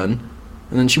Return,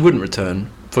 and then she wouldn't return.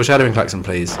 Foreshadowing klaxon,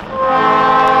 please.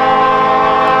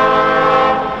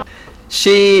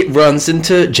 She runs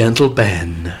into Gentle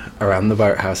Ben around the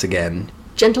boathouse again.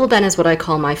 Gentle Ben is what I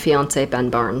call my fiancé, Ben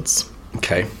Barnes.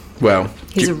 Okay, well...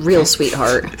 He's a real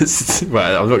sweetheart.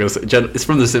 Well, I'm not going to say... It's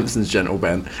from The Simpsons, Gentle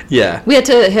Ben. Yeah. We had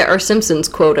to hit our Simpsons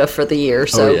quota for the year,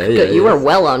 so you are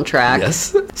well on track.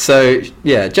 Yes. So,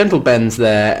 yeah, Gentle Ben's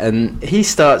there, and he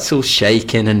starts all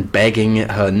shaking and begging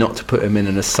her not to put him in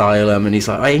an asylum, and he's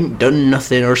like, I ain't done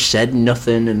nothing or said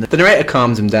nothing, and the narrator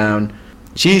calms him down.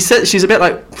 She's a bit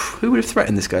like, who would have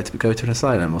threatened this guy to go to an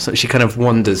asylum? Or so she kind of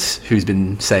wonders who's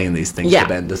been saying these things to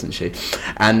Ben, doesn't she?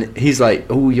 And he's like,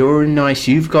 oh, you're nice.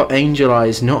 You've got angel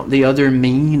eyes, not the other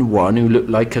mean one who looked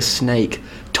like a snake.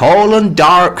 Tall and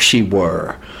dark she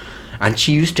were. And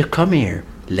she used to come here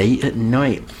late at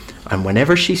night. And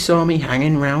whenever she saw me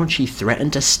hanging round, she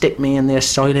threatened to stick me in the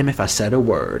asylum if I said a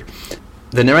word.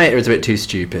 The narrator is a bit too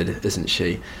stupid, isn't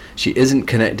she? She isn't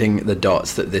connecting the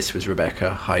dots that this was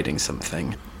Rebecca hiding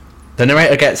something. The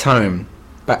narrator gets home,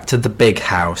 back to the big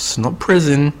house. Not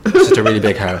prison, it's just a really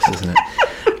big house, isn't it?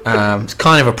 It's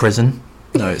kind of a prison.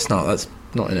 No, it's not, that's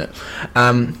not in it.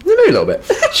 Maybe a little bit.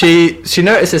 She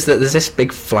notices that there's this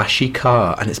big flashy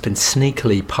car, and it's been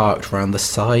sneakily parked around the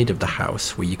side of the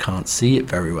house where you can't see it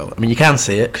very well. I mean, you can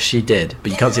see it, because she did,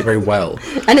 but you can't see it very well.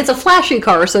 And it's a flashy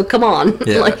car, so come on.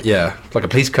 Yeah, like a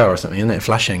police car or something, isn't it?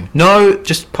 Flashing. No,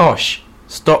 just posh.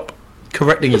 Stop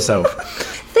correcting yourself.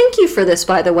 Thank you for this,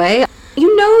 by the way.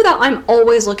 You know that I'm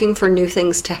always looking for new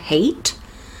things to hate.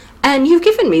 And you've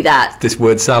given me that. This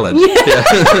word salad. Yeah.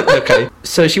 Okay.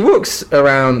 So she walks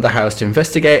around the house to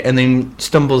investigate and then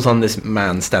stumbles on this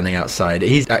man standing outside.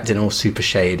 He's acting all super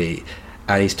shady.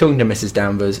 And he's talking to Mrs.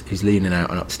 Danvers, who's leaning out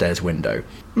an upstairs window.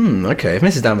 Okay, if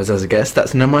Mrs. Danvers has a guest,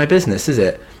 that's none of my business, is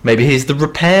it? Maybe he's the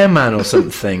repairman or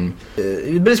something. But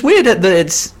it's weird that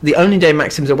it's the only day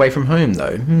Maxim's away from home,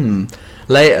 though.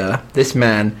 Later, this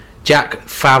man, Jack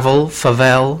Favell.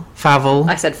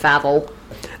 I said Favell.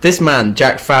 This man,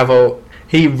 Jack Favell,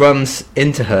 he runs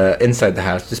into her inside the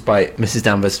house, despite Mrs.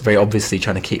 Danvers very obviously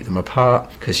trying to keep them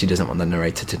apart, because she doesn't want the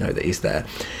narrator to know that he's there.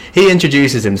 He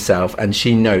introduces himself, and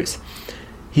she notes,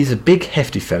 he's a big,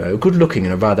 hefty fellow, good-looking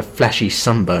in a rather flashy,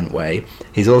 sunburnt way.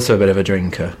 He's also a bit of a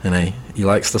drinker, and he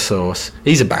likes the sauce.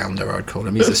 He's a bounder, I'd call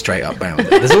him. He's a straight-up bounder.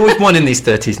 There's always one in these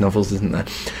 30s novels, isn't there?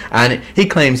 And he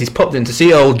claims he's popped in to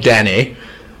see old Danny,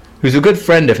 who's a good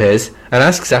friend of his, and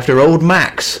asks after old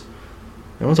Max.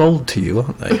 Everyone's old to you,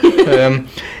 aren't they?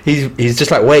 He's just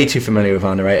like way too familiar with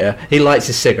our narrator. He lights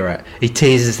his cigarette. He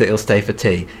teases that he'll stay for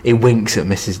tea. He winks at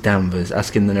Mrs. Danvers,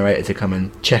 asking the narrator to come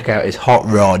and check out his hot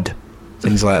rod.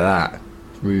 Things like that.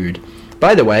 Rude.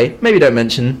 By the way, maybe don't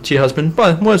mention to your husband.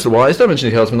 But words are wise. Don't mention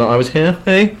to your husband that I was here.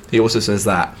 Hey. He also says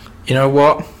that. You know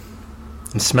what?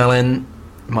 I'm smelling.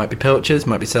 Might be pilchards.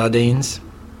 Might be sardines.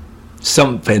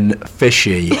 Something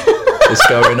fishy is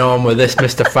going on with this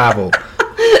Mr. Favell.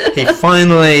 He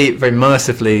finally, very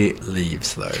mercifully,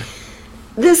 leaves, though.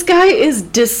 This guy is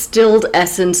distilled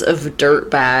essence of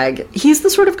dirtbag. He's the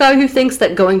sort of guy who thinks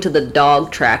that going to the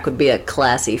dog track would be a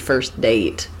classy first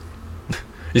date.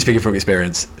 You're speaking from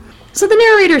experience. So the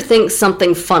narrator thinks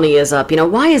something funny is up.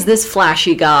 Why is this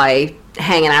flashy guy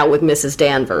hanging out with Mrs.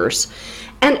 Danvers?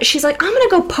 And she's like, I'm going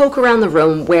to go poke around the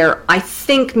room where I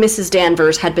think Mrs.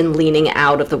 Danvers had been leaning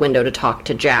out of the window to talk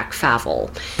to Jack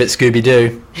Favell. Bit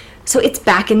Scooby-Doo. So it's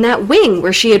back in that wing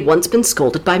where she had once been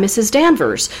scolded by Mrs.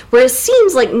 Danvers, where it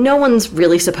seems like no one's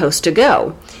really supposed to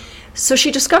go. So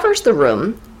she discovers the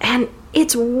room, and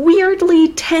it's weirdly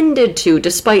tended to,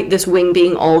 despite this wing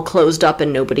being all closed up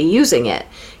and nobody using it.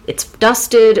 It's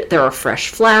dusted, there are fresh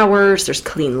flowers, there's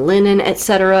clean linen,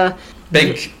 etc.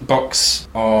 Big box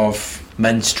of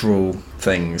menstrual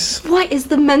things. What is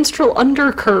the menstrual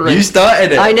undercurrent? You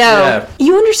started it. I know. Yeah.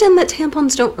 You understand that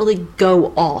tampons don't really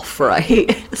go off,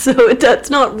 right? So that's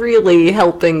not really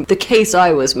helping the case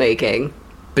I was making.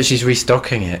 But she's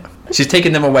restocking it. She's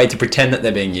taking them away to pretend that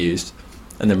they're being used,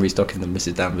 and then restocking them.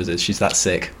 Mrs. Danvers is. She's that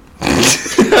sick.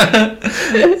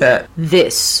 Yeah.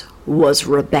 This was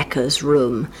Rebecca's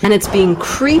room, and it's being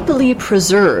creepily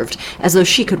preserved as though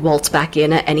she could waltz back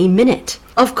in at any minute.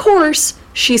 Of course,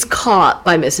 she's caught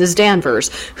by Mrs. Danvers,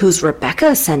 whose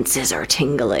Rebecca senses are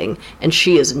tingling, and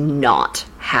she is not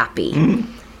happy.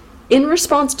 In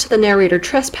response to the narrator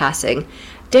trespassing,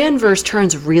 Danvers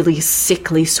turns really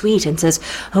sickly sweet and says,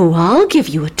 "Oh, I'll give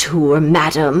you a tour,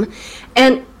 madam."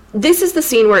 And this is the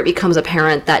scene where it becomes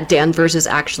apparent that Danvers is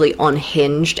actually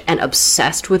unhinged and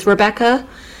obsessed with Rebecca.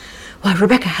 Why,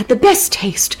 Rebecca had the best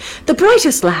taste, the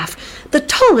brightest laugh, the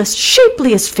tallest,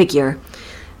 shapeliest figure.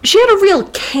 She had a real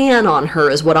can on her,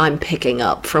 is what I'm picking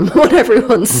up from what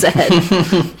everyone said.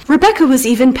 Rebecca was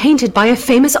even painted by a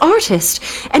famous artist,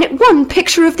 and it won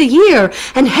Picture of the Year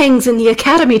and hangs in the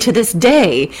Academy to this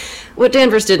day. What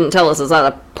Danvers didn't tell us is that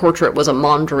the portrait was a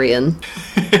Mondrian.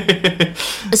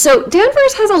 So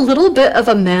Danvers has a little bit of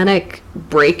a manic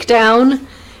breakdown,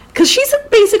 because she's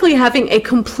basically having a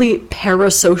complete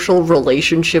parasocial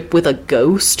relationship with a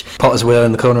ghost. Potter's wheel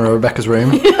in the corner of Rebecca's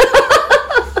room.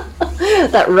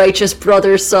 That Righteous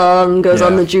Brothers song goes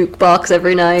on the jukebox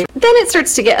every night. Then it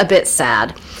starts to get a bit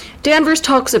sad. Danvers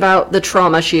talks about the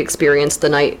trauma she experienced the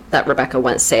night that Rebecca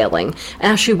went sailing, and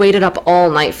how she waited up all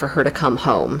night for her to come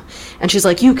home. And she's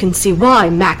like, you can see why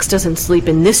Max doesn't sleep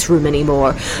in this room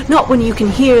anymore. Not when you can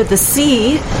hear the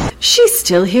sea. She's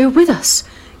still here with us.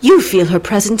 You feel her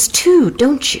presence too,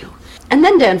 don't you? And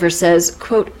then Danvers says,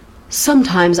 quote,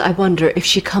 sometimes I wonder if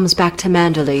she comes back to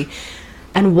Manderley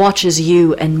and watches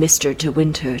you and Mr. De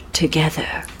Winter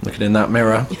together. Looking in that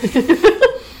mirror.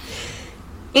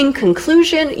 In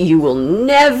conclusion, you will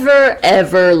never,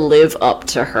 ever live up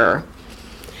to her.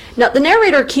 Now, the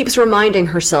narrator keeps reminding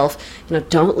herself,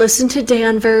 don't listen to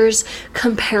Danvers.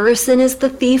 Comparison is the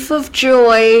thief of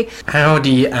joy. How do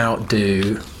you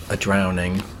outdo a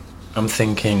drowning? I'm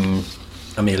thinking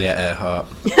Amelia Earhart.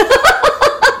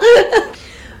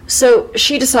 So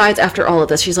she decides after all of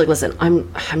this, she's like, listen,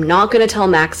 I'm not going to tell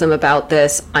Maxim about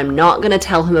this. I'm not going to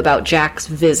tell him about Jack's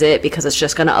visit because it's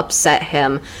just going to upset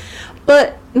him.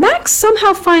 But Max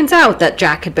somehow finds out that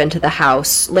Jack had been to the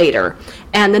house later,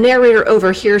 and the narrator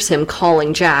overhears him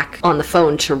calling Jack on the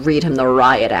phone to read him the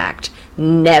riot act.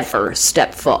 Never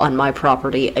step foot on my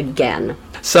property again.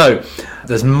 So,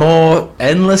 there's more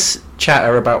endless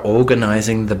chatter about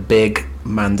organising the big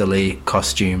Manderley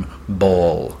costume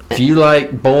ball. If you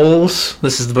like balls,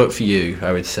 this is the book for you,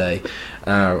 I would say.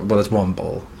 Well, there's one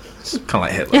ball. It's kind of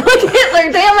like Hitler. Like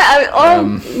Hitler,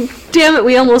 damn it! Damn it,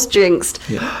 we almost jinxed.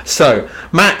 Yeah. So,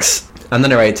 Max and the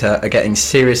narrator are getting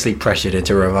seriously pressured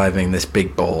into reviving this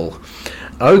big ball.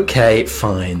 Okay,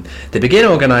 fine. They begin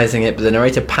organising it, but the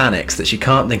narrator panics that she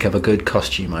can't think of a good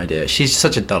costume idea. She's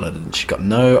such a dullard and she's got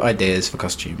no ideas for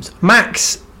costumes.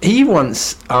 Max, he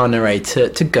wants our narrator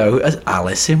to go as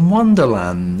Alice in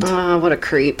Wonderland. Oh, what a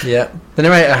creep. Yeah. The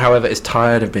narrator, however, is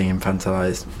tired of being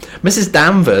infantilised. Mrs.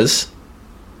 Danvers,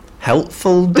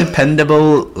 helpful,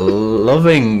 dependable,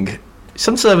 loving.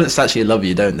 Some servants actually love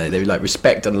you, don't they? They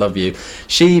respect and love you.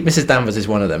 Mrs. Danvers is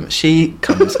one of them. She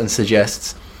comes and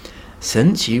suggests,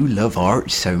 since you love art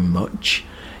so much,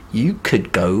 you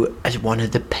could go as one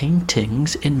of the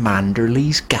paintings in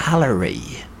Manderley's gallery.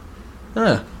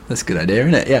 Ah, that's a good idea,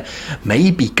 isn't it? Yeah.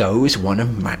 Maybe go as one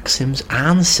of Maxim's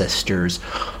ancestors.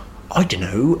 I don't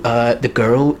know, the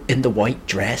girl in the white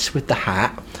dress with the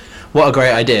hat. What a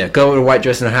great idea. Girl with a white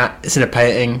dress and a hat. It's in a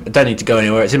painting. I don't need to go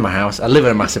anywhere. It's in my house. I live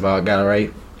in a massive art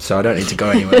gallery, so I don't need to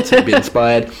go anywhere to be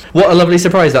inspired. What a lovely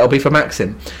surprise that'll be for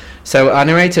Maxim. So our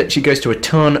narrator, she goes to a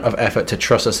ton of effort to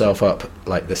truss herself up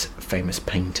like this famous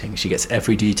painting. She gets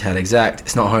every detail exact.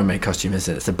 It's not a homemade costume, is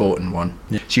it? It's a bought-in one.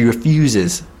 She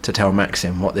refuses to tell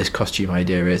Maxim what this costume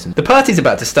idea is. The party's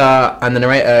about to start, and the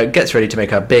narrator gets ready to make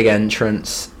her big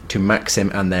entrance to Maxim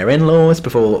and their in-laws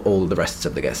before all the rest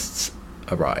of the guests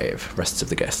arrive.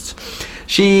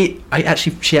 She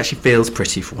actually feels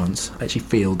pretty for once. I actually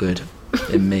feel good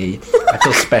in me. I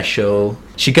feel special.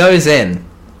 She goes in.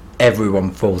 Everyone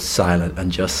falls silent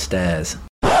and just stares.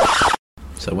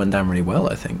 So it went down really well,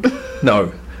 I think.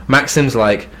 No. Maxim's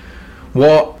like,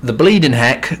 what the bleeding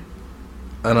heck,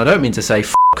 and I don't mean to say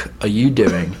f***, are you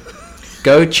doing?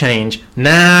 Go change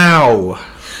now.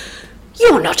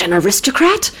 You're not an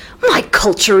aristocrat. My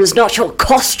culture is not your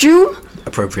costume.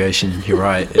 Appropriation, you're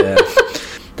right, yeah.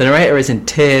 The narrator is in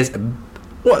tears.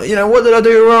 What did I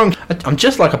do wrong? I'm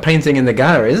just like a painting in the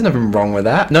gallery. There's nothing wrong with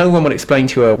that. No one would explain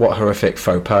to her what horrific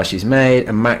faux pas she's made,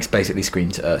 and Max basically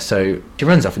screams at her. So she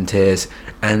runs off in tears,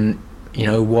 and you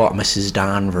know what? Mrs.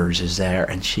 Danvers is there,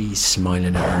 and she's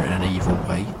smiling at her in an evil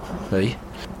way. See?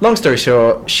 Long story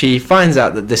short, she finds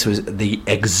out that this was the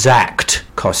exact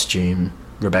costume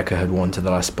Rebecca had worn to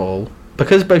the last ball.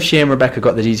 Because both she and Rebecca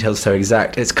got the details so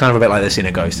exact, it's kind of a bit like they've seen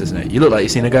a ghost, isn't it? You look like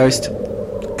you've seen a ghost.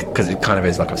 Because it kind of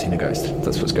is like I've seen a ghost.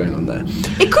 That's what's going on there.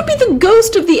 It could be the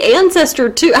ghost of the ancestor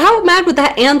too. How mad would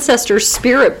that ancestor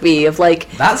spirit be of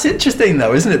like... That's interesting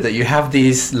though, isn't it? That you have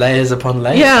these layers upon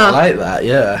layers. Yeah. I like that,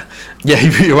 yeah. Yeah,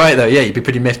 you're right though. Yeah, you'd be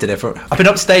pretty miffed if I've been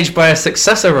upstaged by a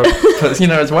successor,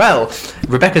 as well.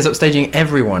 Rebecca's upstaging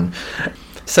everyone.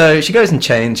 So she goes and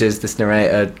changes this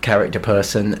narrator character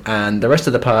person, and the rest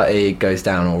of the party goes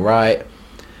down all right.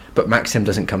 But Maxim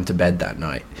doesn't come to bed that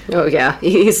night. Oh yeah,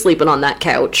 he's sleeping on that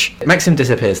couch. Maxim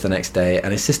disappears the next day,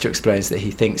 and his sister explains that he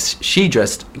thinks she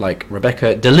dressed like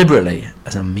Rebecca deliberately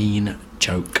as a mean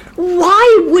joke.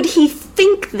 Why would he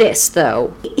think this,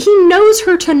 though? He knows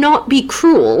her to not be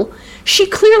cruel. She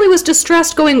clearly was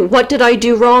distressed going, what did I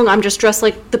do wrong? I'm just dressed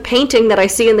like the painting that I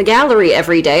see in the gallery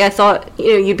every day. I thought,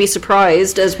 you'd be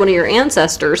surprised as one of your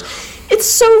ancestors. It's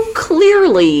so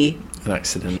clearly An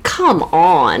accident. Come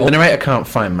on. The narrator can't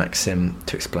find Maxim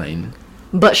to explain.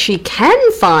 But she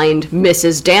can find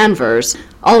Mrs. Danvers.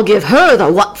 I'll give her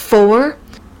the what for.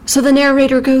 So the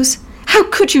narrator goes, how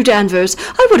could you, Danvers?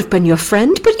 I would have been your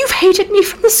friend, but you've hated me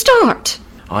from the start.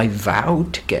 I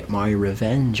vowed to get my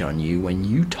revenge on you when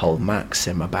you told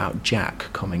Maxim about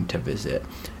Jack coming to visit.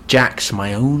 Jack's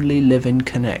my only living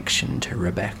connection to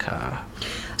Rebecca.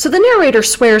 So the narrator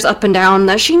swears up and down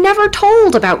that she never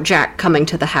told about Jack coming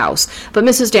to the house, but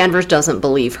Mrs. Danvers doesn't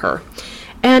believe her.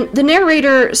 And the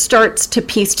narrator starts to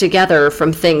piece together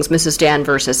from things Mrs.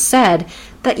 Danvers has said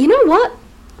that, you know what?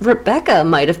 Rebecca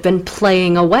might have been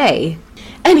playing away.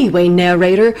 Anyway,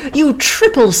 narrator, you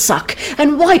triple suck,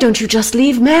 and why don't you just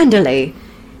leave Manderley?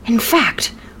 In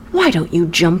fact, why don't you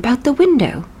jump out the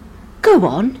window? Go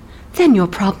on, then your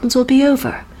problems will be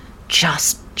over.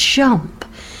 Just jump.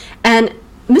 And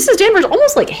Mrs. Danvers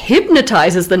almost like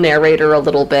hypnotizes the narrator a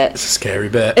little bit. It's a scary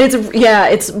bit.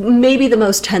 It's maybe the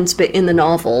most tense bit in the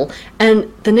novel.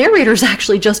 And the narrator's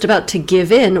actually just about to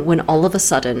give in when all of a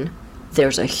sudden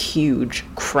there's a huge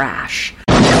crash.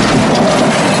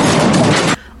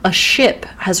 A ship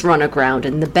has run aground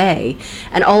in the bay,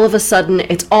 and all of a sudden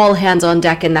it's all hands on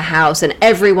deck in the house, and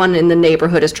everyone in the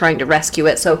neighborhood is trying to rescue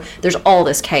it, so there's all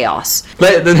this chaos.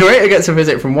 But the narrator gets a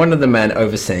visit from one of the men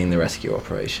overseeing the rescue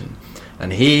operation,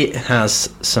 and he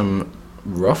has some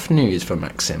rough news for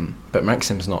Maxim, but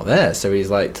Maxim's not there, so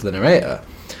he's like to the narrator,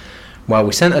 well,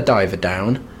 we sent a diver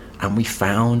down, and we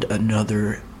found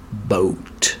another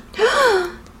boat.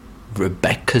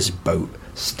 Rebecca's boat,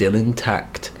 still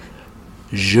intact.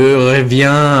 Je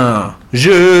reviens. Je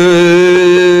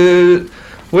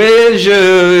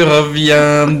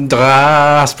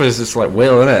reviendrai. I suppose it's like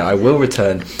will, isn't it? I will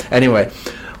return. Anyway,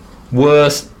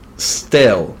 worse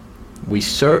still, we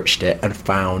searched it and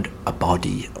found a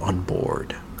body on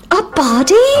board. A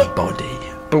body? A body.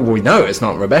 But we know it's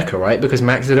not Rebecca, right? Because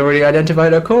Max had already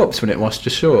identified her corpse when it washed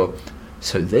ashore.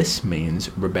 So this means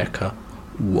Rebecca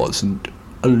wasn't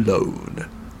alone.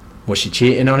 Was she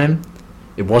cheating on him?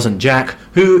 It wasn't Jack.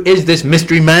 Who is this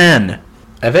mystery man?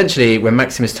 Eventually, when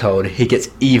Maxim is told, he gets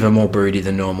even more broody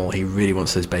than normal. He really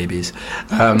wants those babies.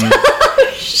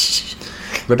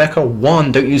 Rebecca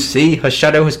won, don't you see? Her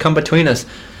shadow has come between us.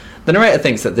 The narrator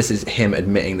thinks that this is him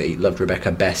admitting that he loved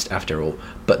Rebecca best after all.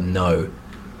 But no.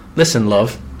 Listen,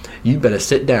 love, you better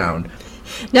sit down.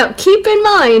 Now, keep in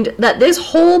mind that this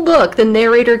whole book, the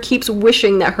narrator keeps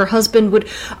wishing that her husband would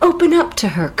open up to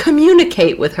her,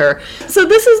 communicate with her. So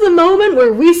this is the moment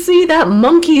where we see that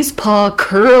monkey's paw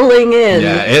curling in.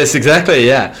 Yeah, it's exactly,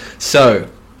 yeah. So,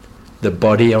 the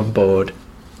body on board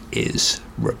is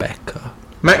Rebecca.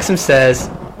 Maxim says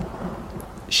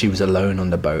she was alone on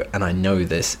the boat, and I know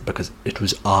this because it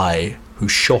was I who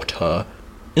shot her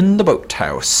in the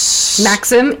boathouse.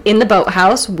 Maxim in the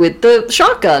boathouse with the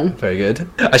shotgun. Very good.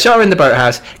 I shot her in the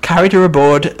boathouse, carried her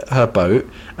aboard her boat,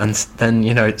 and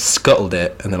then, scuttled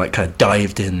it, and then, kind of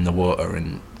dived in the water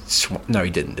and... No, he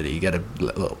didn't, did he? There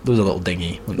was a little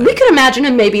dinghy. We could imagine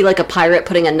him maybe like a pirate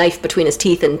putting a knife between his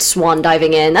teeth and swan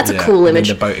diving in. That's a cool image.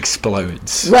 And the boat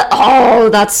explodes. Oh,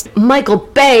 that's... Michael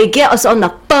Bay, get us on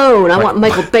the phone. I want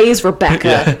Michael Bay's Rebecca.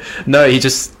 Yeah. No, he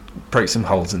just... broke some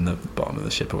holes in the bottom of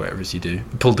the ship or whatever as you do.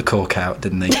 Pulled the cork out,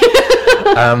 didn't he?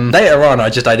 Later on, I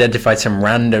just identified some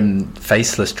random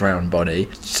faceless drowned body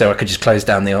so I could just close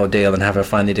down the ordeal and have her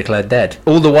finally declared dead.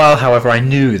 All the while, however, I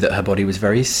knew that her body was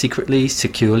very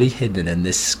securely hidden in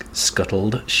this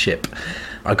scuttled ship.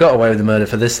 I got away with the murder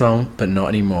for this long, but not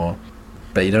anymore.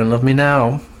 Bet you don't love me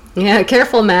now. Yeah,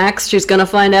 careful, Max. She's gonna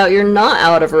find out you're not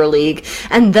out of her league.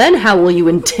 And then how will you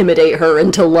intimidate her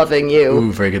into loving you?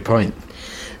 Ooh, very good point.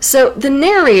 So the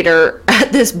narrator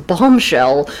at this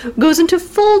bombshell goes into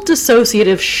full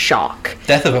dissociative shock.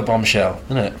 Death of a bombshell,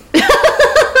 isn't it?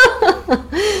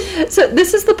 So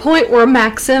this is the point where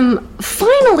Maxim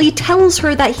finally tells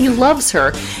her that he loves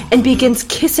her and begins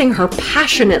kissing her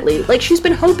passionately, like she's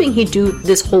been hoping he'd do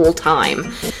this whole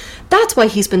time. That's why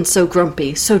he's been so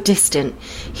grumpy, so distant.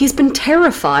 He's been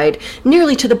terrified,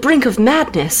 nearly to the brink of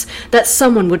madness, that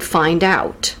someone would find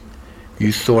out.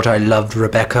 You thought I loved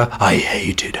Rebecca? I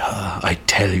hated her, I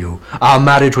tell you. Our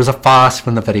marriage was a farce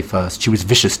from the very first. She was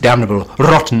vicious, damnable,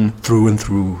 rotten through and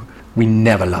through. We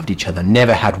never loved each other,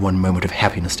 never had one moment of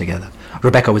happiness together.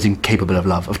 Rebecca was incapable of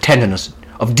love, of tenderness,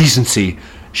 of decency.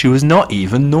 She was not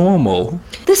even normal.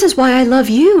 This is why I love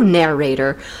you,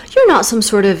 narrator. You're not some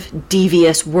sort of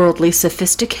devious worldly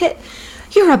sophisticate.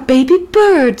 You're a baby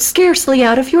bird scarcely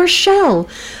out of your shell.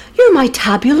 You're my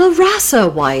tabula rasa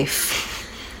wife.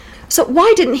 So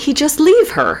why didn't he just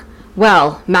leave her?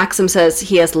 Well, Maxim says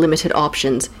he has limited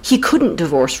options. He couldn't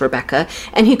divorce Rebecca,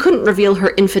 and he couldn't reveal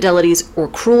her infidelities or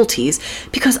cruelties,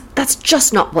 because that's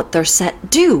just not what their set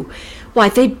do. Why,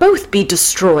 they'd both be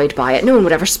destroyed by it. No one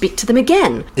would ever speak to them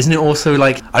again. Isn't it also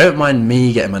like, I don't mind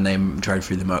me getting my name dragged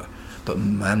through the muck, but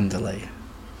Manderley,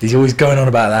 he's always going on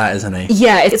about that, isn't he?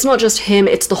 Yeah, it's not just him,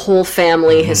 it's the whole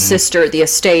family, his sister, the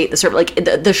estate, the servant,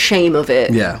 like, the shame of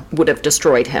it would have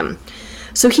destroyed him.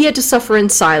 So he had to suffer in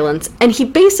silence, and he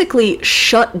basically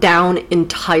shut down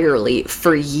entirely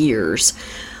for years.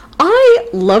 I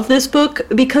love this book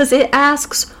because it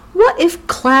asks, what if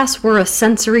class were a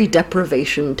sensory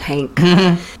deprivation tank?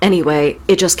 Anyway,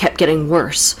 it just kept getting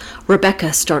worse.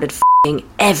 Rebecca started f***ing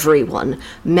everyone,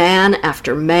 man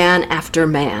after man after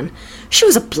man. She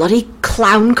was a bloody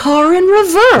clown car in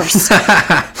reverse.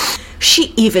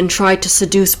 She even tried to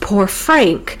seduce poor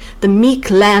Frank, the meek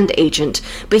land agent,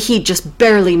 but he just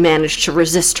barely managed to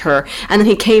resist her, and then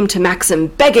he came to Maxim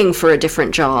begging for a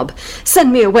different job.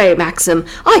 Send me away, Maxim.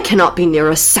 I cannot be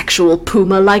near a sexual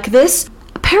puma like this.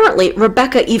 Apparently,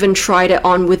 Rebecca even tried it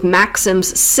on with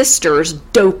Maxim's sister's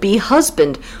dopey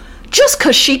husband, just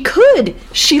 'cause she could.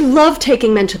 She loved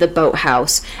taking men to the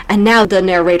boathouse, and now the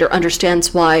narrator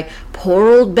understands why poor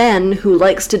old Ben, who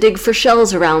likes to dig for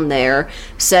shells around there,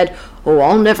 said, "Oh,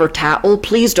 I'll never tattle,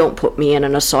 please don't put me in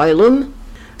an asylum."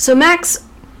 So Max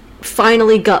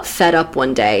finally got fed up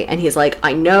one day, and he's like,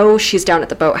 I know she's down at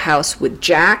the boathouse with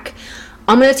Jack.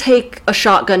 I'm gonna take a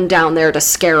shotgun down there to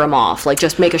scare him off, like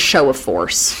just make a show of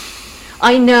force.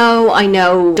 I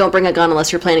know, don't bring a gun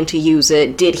unless you're planning to use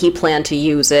it. Did he plan to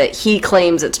use it? He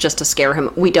claims it's just to scare him.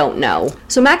 We don't know.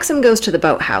 So Maxim goes to the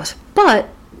boathouse, but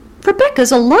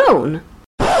Rebecca's alone.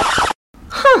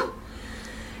 Huh.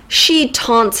 She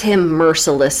taunts him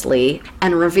mercilessly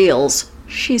and reveals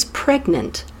she's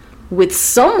pregnant. With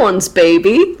someone's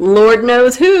baby, Lord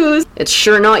knows whose. It's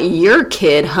sure not your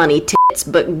kid, honey tits,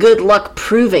 but good luck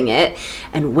proving it.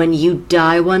 And when you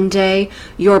die one day,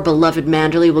 your beloved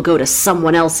Manderley will go to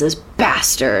someone else's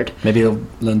bastard. Maybe he'll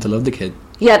learn to love the kid.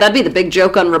 Yeah, that'd be the big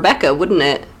joke on Rebecca, wouldn't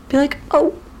it? Be like,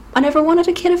 oh, I never wanted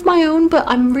a kid of my own, but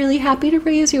I'm really happy to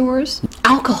raise yours.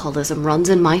 Alcoholism runs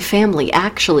in my family,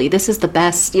 actually. This is the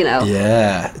best,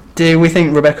 Yeah. Do we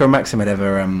think Rebecca and Maxim had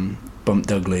ever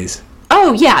bumped uglies?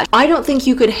 Oh, yeah. I don't think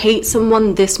you could hate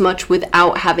someone this much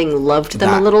without having loved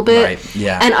them a little bit. Right,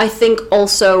 yeah. And I think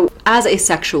also, as a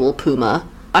sexual puma,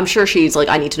 I'm sure she's like,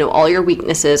 I need to know all your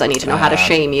weaknesses. I need to know how to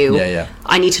shame you. Yeah.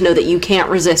 I need to know that you can't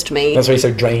resist me. That's why he's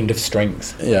so drained of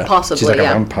strength. Yeah. Possibly, she's like a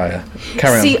vampire.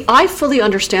 Carry on. See, I fully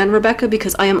understand Rebecca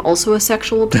because I am also a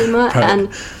sexual puma, and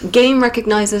game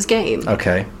recognizes game.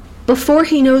 Okay. Before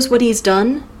he knows what he's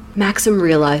done, Maxim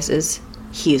realizes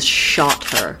he's shot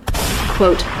her.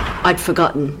 Quote, I'd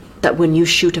forgotten that when you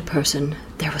shoot a person,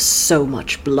 there was so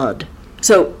much blood.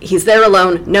 So he's there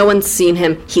alone, no one's seen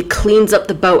him, he cleans up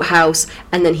the boathouse,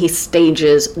 and then he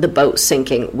stages the boat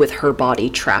sinking with her body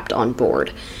trapped on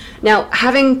board. Now,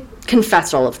 having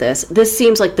confessed all of this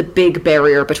seems like the big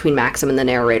barrier between Maxim and the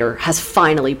narrator has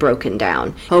finally broken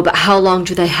down. Oh, but how long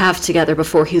do they have together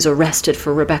before he's arrested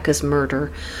for Rebecca's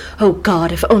murder? Oh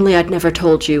God, if only I'd never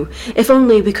told you. If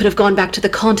only we could have gone back to the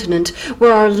continent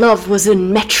where our love was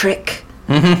in metric.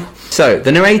 Mm-hmm. So,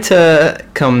 the narrator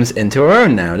comes into her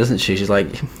own now, doesn't she? She's like,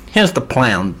 here's the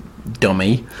plan,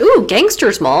 dummy. Ooh,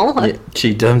 gangster's mole. Yeah,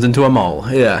 she turns into a mole,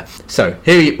 yeah. So,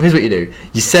 here's what you do.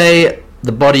 You say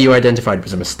the body you identified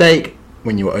was a mistake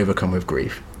when you were overcome with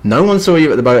grief. No one saw you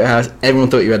at the boathouse, everyone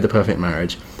thought you had the perfect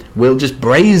marriage. We'll just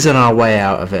brazen our way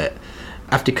out of it.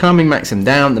 After calming Maxim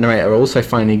down, the narrator also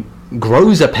finally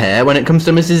grows a pair when it comes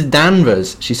to Mrs.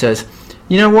 Danvers. She says,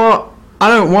 you know what? I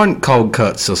don't want cold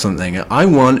cuts or something. I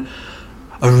want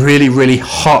a really, really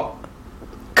hot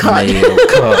cut.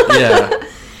 Yeah.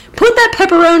 Put that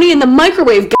pepperoni in the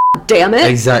microwave, god damn it.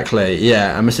 Exactly,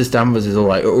 yeah. And Mrs. Danvers is all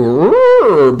like,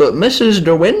 but Mrs.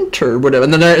 De Winter, whatever.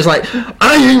 And the narrator's like,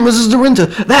 I ain't Mrs. De Winter.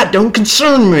 That don't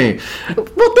concern me.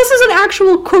 Well, this is an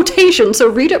actual quotation, so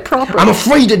read it properly. I'm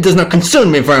afraid it does not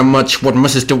concern me very much what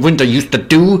Mrs. De Winter used to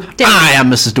do. I am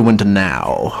Mrs. De Winter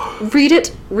now. Read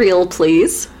it real,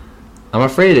 please. I'm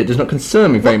afraid it does not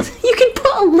concern me very much. You can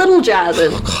put a little jazz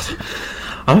in. Oh, God.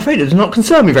 I'm afraid it does not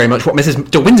concern me very much what Mrs.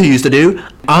 De Winter used to do.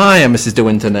 I am Mrs. De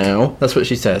Winter now. That's what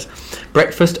she says.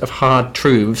 Breakfast of hard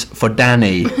truths for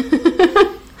Danny.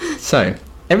 So,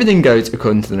 everything goes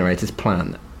according to the narrator's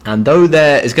plan. And though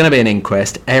there is going to be an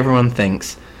inquest, everyone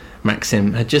thinks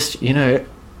Maxim had just, he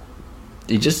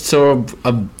just saw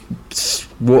a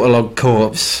waterlogged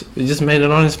corpse. He just made an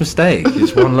honest mistake.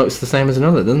 Just one looks the same as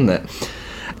another, doesn't it?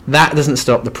 That doesn't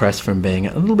stop the press from being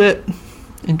a little bit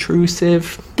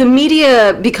intrusive. The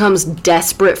media becomes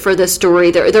desperate for this story.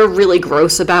 They're really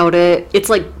gross about it. It's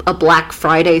like a Black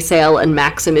Friday sale, and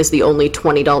Maxim is the only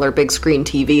 $20 big screen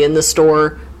TV in the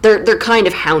store. They're kind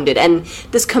of hounded, and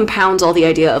this compounds all the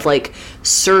idea of like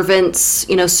servants,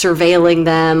 surveilling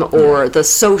them, or the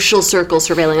social circle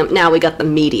surveilling them. Now we got the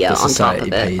media on top of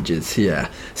it. Pages,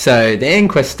 yeah. So the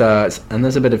inquest starts, and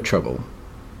there's a bit of trouble.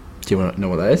 Do you want to know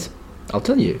what that is? I'll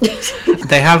tell you.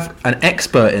 They have an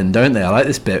expert in, don't they? I like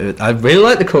this bit. I really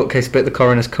like the court case bit, the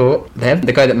coroner's court. They have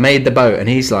the guy that made the boat, and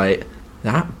he's like,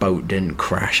 that boat didn't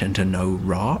crash into no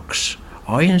rocks.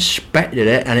 I inspected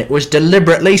it, and it was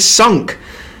deliberately sunk.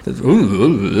 Peas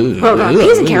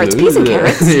and carrots.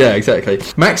 Yeah, exactly.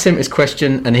 Maxim is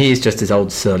questioned, and he's just his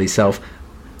old surly self.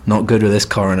 Not good with this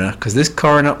coroner, because this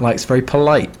coroner likes very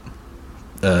polite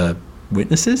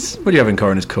witnesses. What do you have in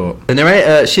coroner's court? The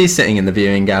narrator, she's sitting in the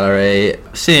viewing gallery,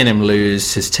 seeing him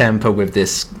lose his temper with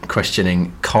this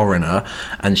questioning coroner,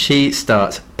 and she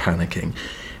starts panicking.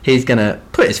 He's gonna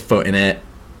put his foot in it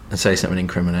and say something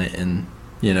incriminating.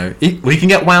 He can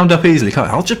get wound up easily, can't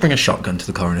he? I'll just bring a shotgun to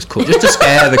the coroner's court just to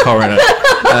scare the coroner.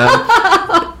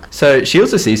 So she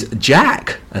also sees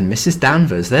Jack and Mrs.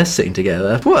 Danvers. They're sitting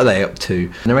together. What are they up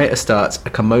to? The narrator starts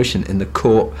a commotion in the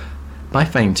court by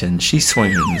fainting. She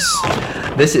swoons.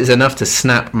 This is enough to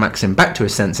snap Maxim back to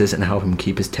his senses and help him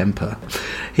keep his temper.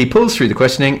 He pulls through the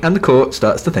questioning, and the court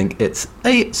starts to think it's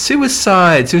a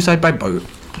suicide by boat.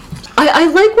 I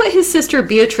like what his sister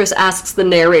Beatrice asks the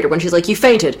narrator when she's like, you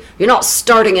fainted. You're not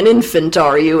starting an infant,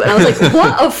 are you? And I was like,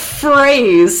 what a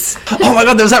phrase. Oh my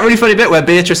God, there was that really funny bit where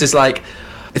Beatrice is like,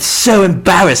 it's so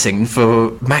embarrassing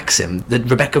for Maxim that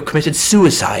Rebecca committed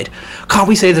suicide. Can't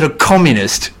we say that a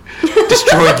communist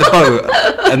destroyed the boat?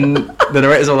 And the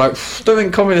narrator's all like, don't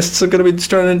think communists are going to be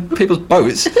destroying people's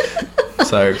boats.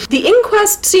 So the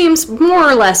inquest seems more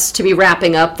or less to be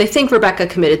wrapping up. They think Rebecca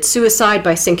committed suicide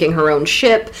by sinking her own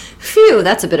ship. Phew,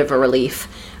 that's a bit of a relief.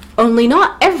 Only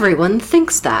not everyone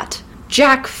thinks that.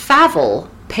 Jack Favell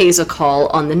pays a call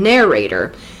on the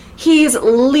narrator. He's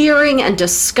leering and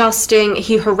disgusting.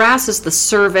 He harasses the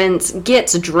servants,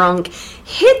 gets drunk,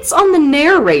 hits on the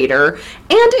narrator,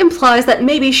 and implies that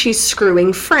maybe she's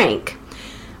screwing Frank.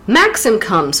 Maxim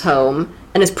comes home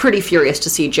and is pretty furious to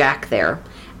see Jack there.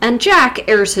 And Jack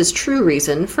airs his true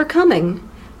reason for coming.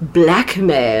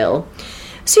 Blackmail.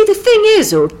 See, the thing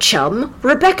is, old chum,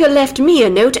 Rebecca left me a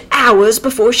note hours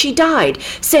before she died,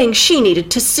 saying she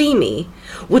needed to see me.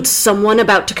 Would someone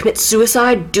about to commit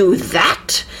suicide do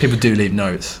that? People do leave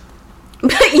notes. Yeah,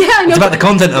 I know. It's about the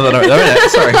content of the note, though, isn't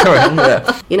it? Sorry,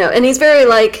 yeah. And he's very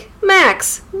like,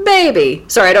 Max, baby.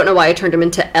 Sorry, I don't know why I turned him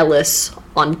into Ellis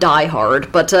on Die Hard,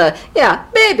 but yeah,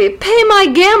 baby, pay my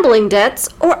gambling debts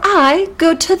or I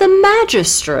go to the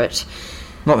magistrate.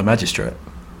 Not the magistrate.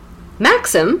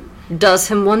 Maxim does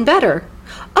him one better.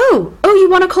 Oh, you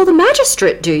want to call the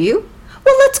magistrate, do you?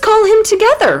 Well, let's call him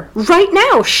together right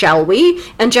now, shall we?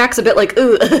 And Jack's a bit like,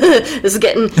 ooh, this is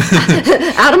getting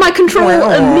out of my control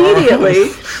immediately.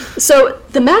 So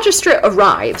the magistrate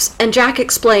arrives, and Jack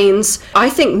explains, I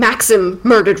think Maxim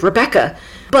murdered Rebecca.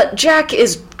 But Jack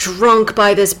is drunk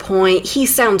by this point. He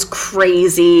sounds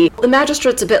crazy. The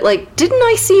magistrate's a bit like, didn't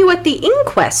I see you at the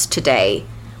inquest today?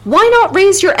 Why not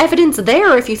raise your evidence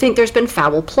there if you think there's been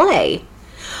foul play?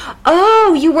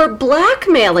 Oh, you were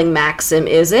blackmailing Maxim,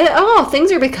 is it? Oh,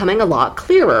 things are becoming a lot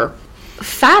clearer.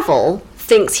 Favell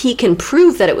thinks he can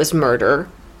prove that it was murder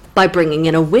by bringing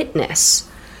in a witness.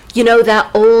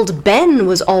 That old Ben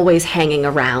was always hanging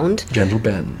around. Gentle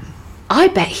Ben. I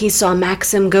bet he saw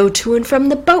Maxim go to and from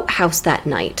the boathouse that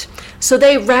night. So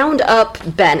they round up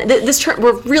Ben.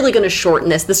 We're really going to shorten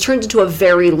this. This turns into a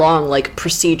very long,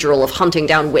 procedural of hunting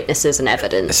down witnesses and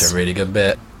evidence. It's a really good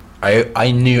bit.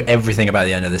 I knew everything about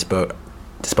the end of this book,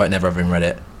 despite never having read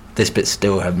it. This bit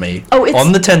still had me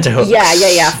on the tenterhooks.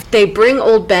 Yeah. They bring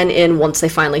old Ben in once they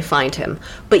finally find him.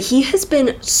 But he has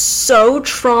been so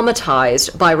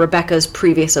traumatized by Rebecca's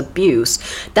previous abuse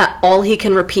that all he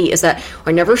can repeat is that,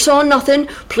 I never saw nothing,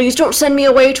 please don't send me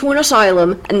away to an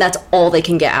asylum, and that's all they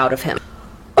can get out of him.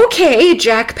 Okay,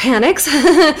 Jack panics.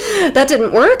 That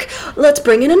didn't work. Let's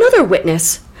bring in another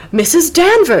witness. Mrs.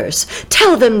 Danvers,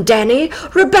 tell them, Danny,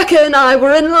 Rebecca and I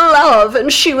were in love, and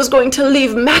she was going to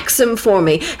leave Maxim for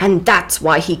me, and that's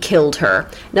why he killed her.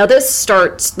 Now this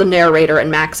starts the narrator and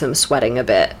Maxim sweating a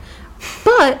bit.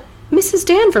 But Mrs.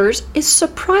 Danvers is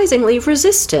surprisingly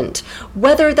resistant,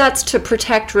 whether that's to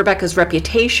protect Rebecca's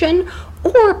reputation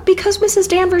or because Mrs.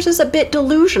 Danvers is a bit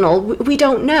delusional, we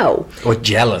don't know. Or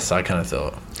jealous, I kind of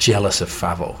thought. Jealous of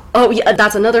Favell. Oh, yeah,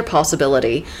 that's another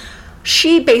possibility.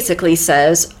 She basically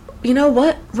says, you know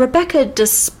what? Rebecca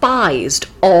despised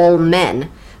all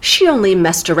men. She only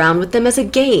messed around with them as a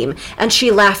game, and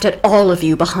she laughed at all of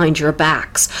you behind your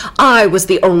backs. I was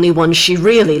the only one she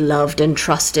really loved and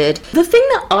trusted. The thing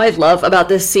that I love about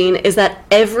this scene is that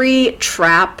every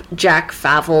trap Jack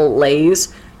Favell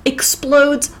lays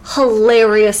explodes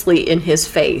hilariously in his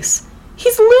face.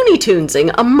 He's Looney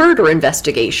Tunesing a murder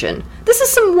investigation. This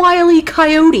is some Wile E.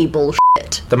 Coyote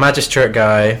bullshit. The magistrate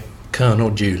guy,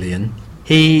 Colonel Julian,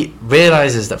 he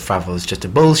realises that Favell is just a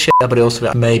bullshit, but also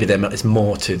that maybe there is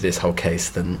more to this whole case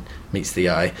than meets the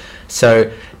eye.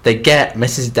 So they get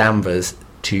Mrs. Danvers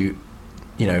to,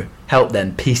 help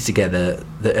them piece together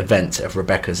the events of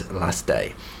Rebecca's last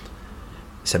day.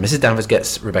 So Mrs. Danvers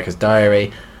gets Rebecca's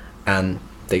diary, and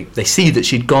they see that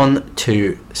she'd gone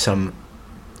to some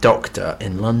doctor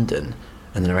in London,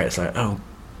 and the narrator's like, oh,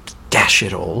 dash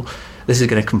it all. This is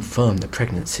going to confirm the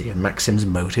pregnancy and Maxim's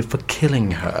motive for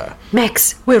killing her.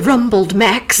 Max, we're rumbled,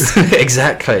 Max.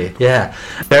 Exactly, yeah.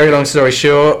 Very long story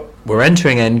short, we're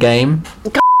entering Endgame.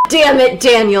 God damn it,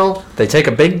 Daniel. They take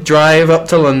a big drive up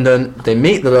to London. They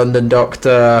meet the London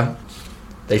doctor.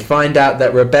 They find out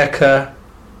that Rebecca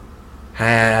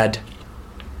had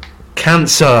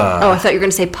cancer. Oh, I thought you were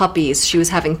going to say puppies. She was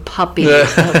having puppies.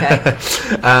 Okay.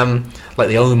 Like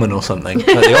The Omen or something. Like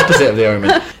the opposite of The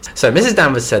Omen. So Mrs.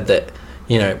 Danvers said that,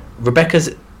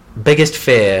 Rebecca's biggest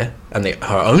fear, and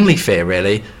her only fear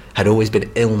really, had always been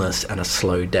illness and a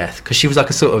slow death. Because she was like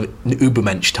a sort of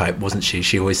Ubermensch type, wasn't she?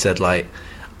 She always said, like,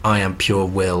 I am pure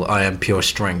will, I am pure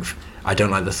strength. I don't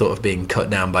like the thought of being cut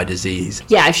down by disease.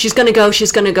 Yeah, if she's gonna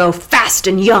go fast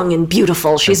and young and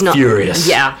beautiful. She's not furious.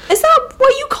 Yeah. Is that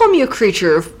why you call me a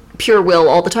creature of pure will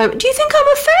all the time? Do you think I'm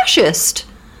a fascist?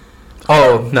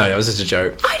 Oh, no, that was just a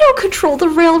joke. I don't control the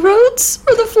railroads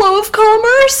or the flow of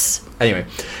commerce. Anyway,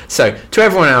 so to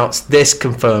everyone else, this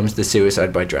confirms the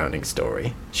suicide by drowning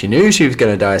story. She knew she was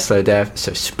going to die a slow death,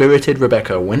 so spirited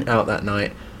Rebecca went out that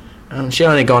night, and she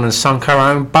only gone and sunk her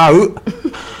own boat.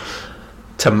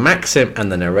 To Maxim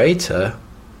and the narrator,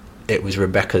 it was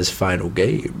Rebecca's final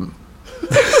game.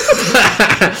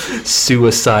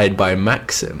 Suicide by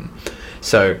Maxim.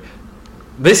 So,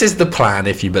 this is the plan,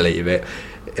 if you believe it.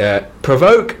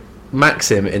 Provoke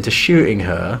Maxim into shooting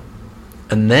her,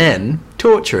 and then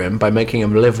torture him by making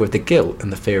him live with the guilt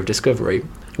and the fear of discovery.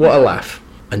 What a laugh.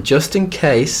 And just in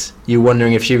case you're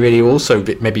wondering if she really also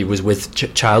maybe was with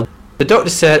child, the doctor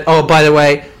said, oh, by the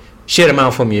way, she had a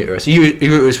malformed uterus. Her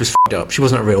uterus was f***ed up. She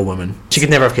wasn't a real woman. She could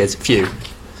never have kids. Phew.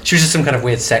 She was just some kind of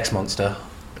weird sex monster.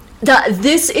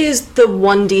 This is the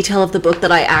one detail of the book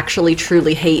that I actually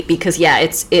truly hate, because, yeah,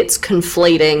 it's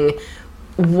conflating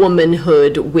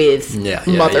womanhood with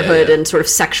motherhood and sort of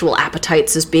sexual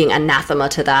appetites as being anathema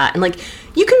to that. And, like,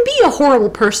 you can be a horrible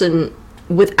person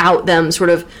without them sort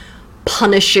of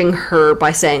punishing her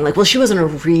by saying, like, well, she wasn't a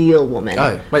real woman.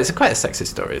 Oh, well, it's quite a sexist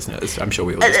story, isn't it? I'm sure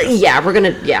we will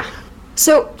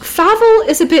So Favell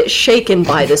is a bit shaken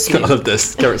by this news. I love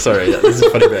this. Sorry, this is a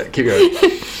funny bit. Keep going.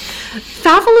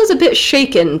 Favell is a bit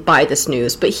shaken by this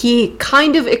news, but he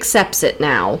kind of accepts it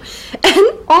now.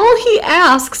 And all he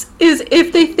asks is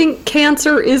if they think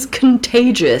cancer is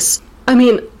contagious. I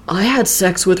mean, I had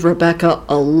sex with Rebecca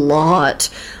a lot.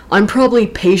 I'm probably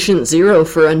patient zero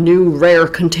for a new rare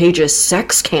contagious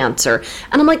sex cancer.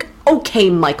 And I'm like, okay,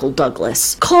 Michael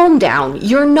Douglas, calm down.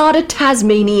 You're not a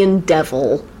Tasmanian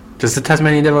devil. Does the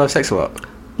Tasmanian devil have sex a lot?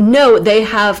 No, they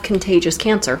have contagious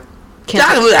cancer.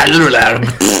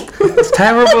 It's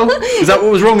terrible. Is that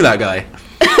what was wrong with that guy?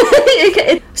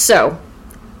 So,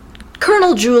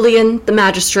 Colonel Julian, the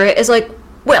magistrate, is like,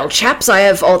 well, chaps, I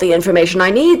have all the information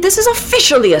I need. This is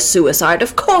officially a suicide.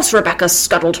 Of course Rebecca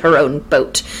scuttled her own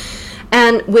boat.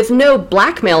 And with no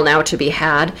blackmail now to be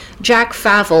had, Jack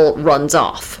Favell runs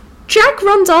off. Jack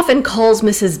runs off and calls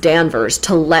Mrs. Danvers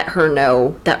to let her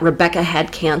know that Rebecca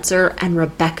had cancer, and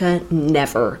Rebecca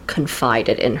never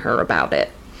confided in her about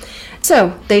it.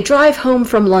 So, they drive home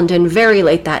from London very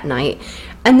late that night,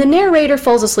 and the narrator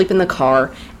falls asleep in the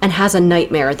car and has a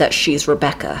nightmare that she's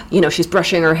Rebecca. You know, she's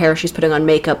brushing her hair, she's putting on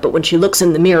makeup, but when she looks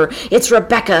in the mirror, it's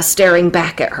Rebecca staring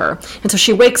back at her. And so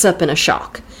she wakes up in a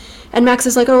shock. And Max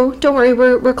is like, oh, don't worry,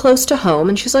 we're close to home.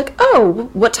 And she's like, oh,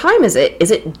 what time is it? Is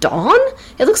it dawn?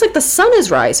 It looks like the sun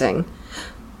is rising.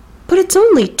 But it's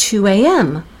only 2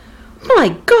 a.m.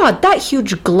 My God, that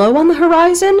huge glow on the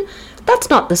horizon? That's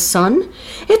not the sun.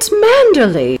 It's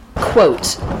Manderley.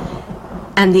 Quote,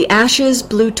 And the ashes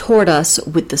blew toward us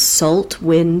with the salt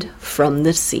wind from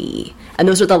the sea. And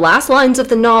those are the last lines of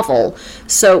the novel.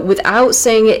 So without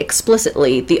saying it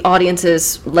explicitly, the audience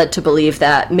is led to believe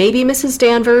that maybe Mrs.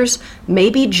 Danvers,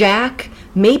 maybe Jack,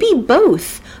 maybe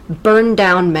both burned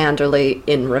down Manderley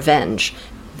in revenge.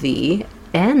 The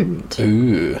end.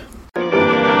 Ooh.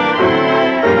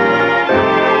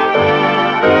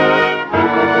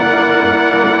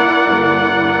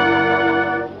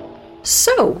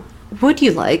 So, would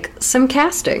you like some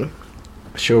casting?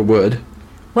 Sure would.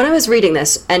 When I was reading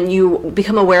this, and you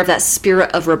become aware of that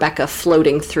spirit of Rebecca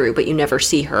floating through, but you never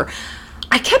see her,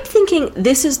 I kept thinking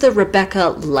this is the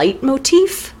Rebecca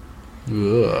leitmotif.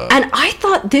 Ugh. And I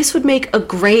thought this would make a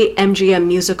great MGM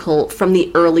musical from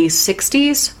the early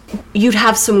 60s. You'd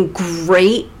have some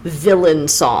great villain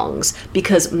songs,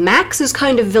 because Max is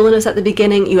kind of villainous at the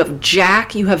beginning. You have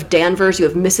Jack, you have Danvers, you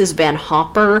have Mrs. Van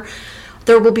Hopper.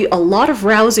 There will be a lot of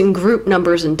rousing group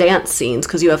numbers and dance scenes,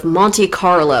 because you have Monte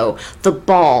Carlo, the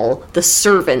ball, the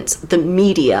servants, the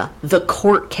media, the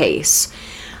court case.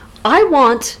 I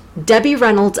want Debbie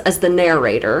Reynolds as the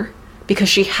narrator, because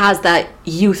she has that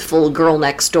youthful girl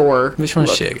next door. Which one's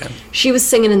look. she again? She was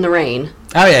Singing in the Rain.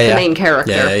 Oh, yeah, The main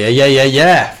character.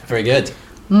 Yeah. Very good.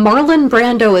 Marlon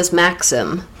Brando as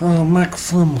Maxim. Oh,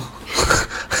 Maxim.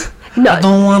 No, I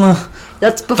don't wanna.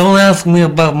 that's before. Don't ask me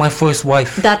about my first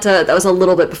wife. That was a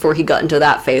little bit before he got into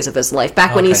that phase of his life.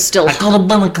 Back when he's Okay. still. I could have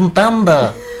been a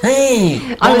contender.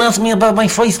 Hey, don't ask me about my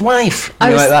first wife.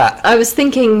 You like that? I was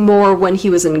thinking more when he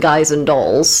was in Guys and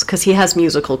Dolls, because he has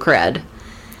musical cred.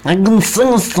 I can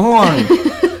sing a song.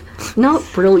 Not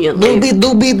brilliantly. Doobie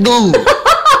doobie doo.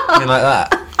 You like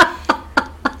that?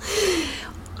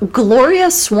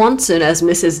 Gloria Swanson as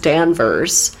Mrs.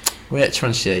 Danvers. Which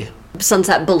one's she?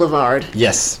 Sunset Boulevard.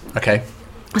 Yes. Okay.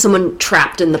 Someone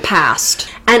trapped in the past.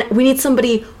 And we need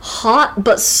somebody hot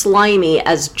but slimy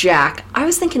as Jack. I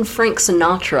was thinking Frank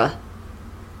Sinatra.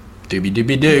 Doobie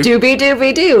doobie doo. Doobie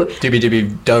doobie doo. Doobie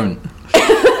doobie don't.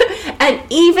 And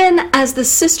even as the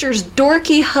sister's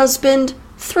dorky husband,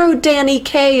 throw Danny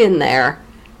Kaye in there.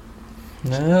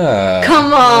 Ah.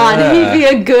 Come on, he'd be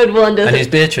a good one to And who's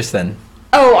Beatrice then?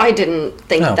 Oh, I didn't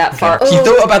think Oh, that okay. far. You Oh,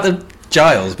 thought about the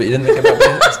Giles, but you didn't think about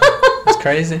Beatrice. That's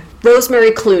crazy.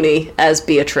 Rosemary Clooney as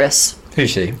Beatrice. Who's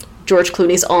she? George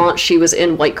Clooney's aunt. She was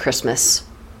in White Christmas.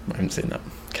 I haven't seen that.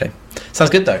 Okay. Sounds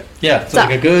good though. Yeah, sounds So-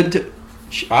 like a good...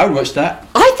 I would watch that.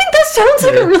 I think that sounds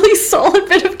like Yeah. a really solid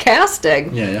bit of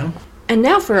casting. Yeah. And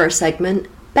now for our segment,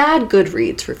 Bad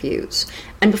Goodreads Reviews.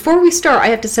 And before we start, I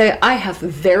have to say I have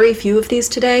very few of these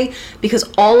today, because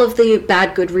all of the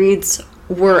Bad Goodreads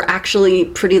were actually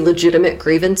pretty legitimate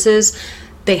grievances.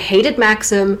 They hated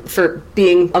Maxim for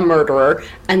being a murderer,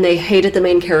 and they hated the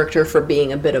main character for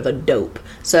being a bit of a dope.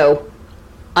 So,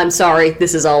 I'm sorry,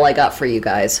 this is all I got for you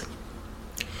guys.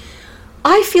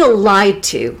 I feel lied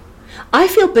to. I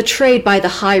feel betrayed by the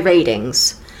high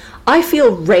ratings. I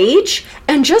feel rage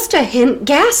and just a hint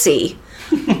gassy.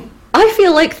 I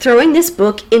feel like throwing this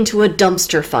book into a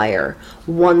dumpster fire.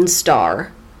 1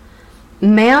 star.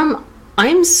 Ma'am,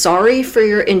 I'm sorry for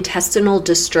your intestinal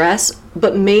distress,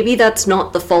 but maybe that's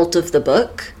not the fault of the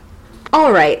book.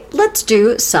 Alright, let's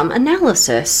do some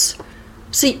analysis.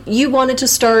 So you wanted to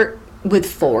start with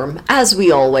form, as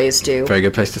we always do. Very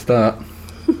good place to start.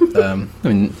 I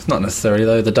mean, it's not necessarily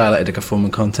though. The dialectic form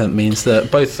and content means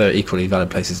that both are equally valid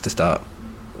places to start.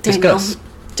 Discuss.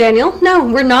 Daniel? No,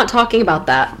 we're not talking about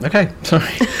that. Okay,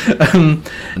 sorry.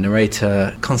 The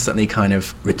narrator constantly kind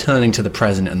of returning to the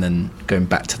present and then going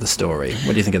back to the story.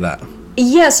 What do you think of that?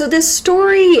 Yeah, so this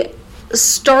story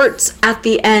starts at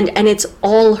the end and it's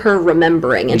all her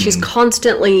remembering, and she's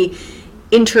constantly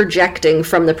interjecting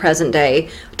from the present day,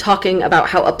 talking about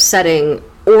how upsetting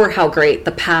or how great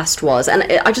the past was. And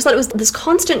I just thought it was this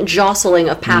constant jostling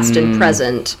of past and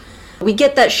present. We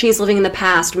get that she's living in the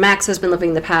past, Max has been living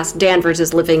in the past, Danvers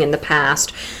is living in the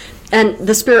past, and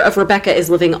the spirit of Rebecca is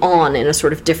living on in a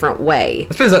sort of different way.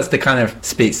 I suppose that's the kind of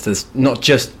speaks to this, not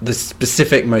just the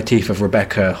specific motif of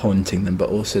Rebecca haunting them, but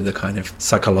also the kind of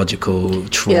psychological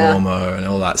trauma and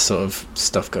all that sort of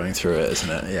stuff going through it, isn't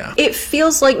it? Yeah. It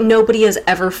feels like nobody is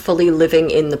ever fully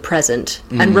living in the present.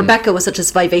 And Rebecca was such a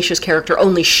vivacious character,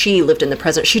 only she lived in the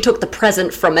present. She took the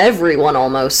present from everyone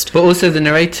almost. But also the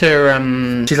narrator,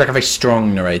 she's like a very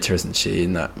strong narrator, isn't she,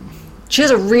 in that? She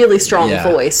has a really strong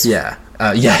voice. Yeah.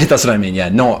 Yeah, that's what I mean, yeah.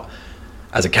 Not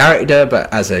as a character,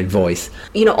 but as a voice.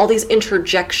 You know, all these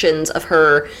interjections of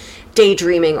her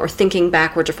daydreaming or thinking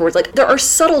backwards or forwards. Like, there are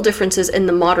subtle differences in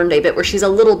the modern day bit where she's a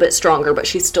little bit stronger, but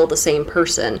she's still the same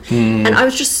person. And I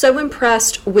was just so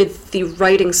impressed with the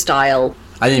writing style.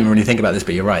 I didn't even really think about this,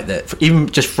 but you're right, that even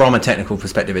just from a technical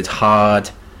perspective, it's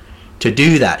hard to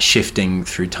do that shifting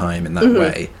through time in that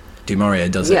way, Du Maurier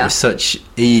does it with such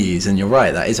ease. And you're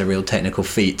right, that is a real technical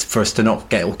feat for us to not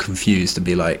get all confused and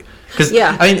be like, because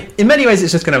I mean, in many ways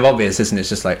it's just kind of obvious, isn't it? It's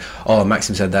just like, oh,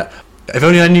 Maxim said that, if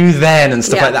only I knew then, and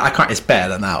stuff like that. I can't. It's better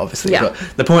than that, obviously. But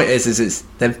the point is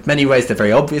there many ways they're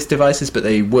very obvious devices, but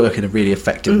they work in a really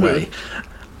effective way.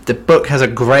 The book has a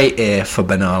great ear for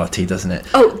banality, doesn't it?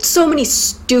 Oh, so many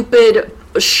stupid,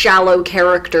 shallow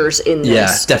characters in this.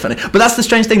 Yeah, definitely. But that's the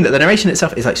strange thing, that the narration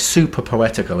itself is like super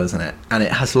poetical, isn't it? And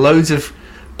it has loads of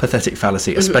pathetic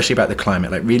fallacy, especially about the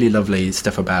climate, like really lovely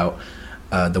stuff about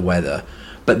the weather.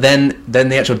 But then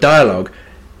the actual dialogue,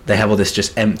 they have all this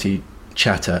just empty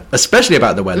chatter, especially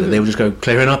about the weather. They will just go,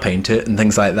 clear it up, paint it, and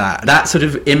things like that. That sort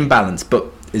of imbalance, but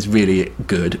is really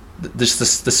good.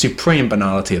 Just the supreme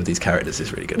banality of these characters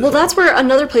is really good. Well, that's where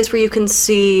another place where you can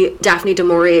see Daphne du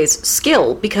Maurier's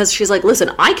skill, because she's like,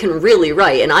 listen, I can really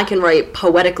write, and I can write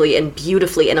poetically and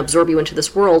beautifully and absorb you into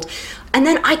this world. And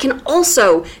then I can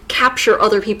also capture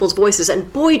other people's voices,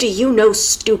 and boy, do you know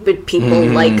stupid people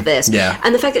like this. Yeah.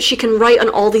 And the fact that she can write on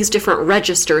all these different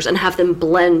registers and have them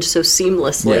blend so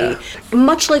seamlessly. Yeah.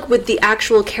 Much like with the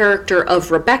actual character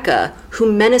of Rebecca,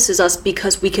 who menaces us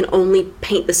because we can only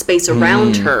paint the space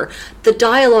around her. The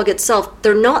dialogue itself,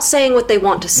 they're not saying what they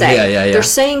want to say. They're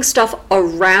saying stuff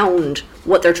around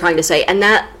what they're trying to say, and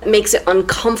that makes it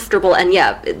uncomfortable. And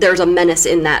there's a menace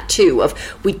in that too, of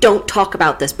we don't talk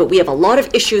about this, but we have a lot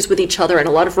of issues with each other and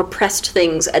a lot of repressed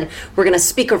things, and we're going to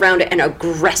speak around it and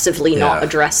aggressively not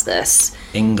address this.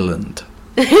 England.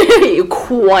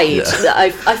 Quite. Yeah.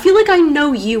 I feel like I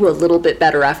know you a little bit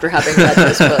better after having read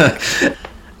this book.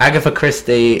 Agatha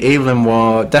Christie, Evelyn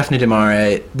Waugh, Daphne du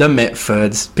Maurier, the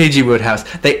Mitfords, P.G. Wodehouse,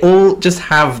 they all just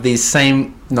have these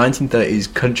same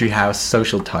 1930s country house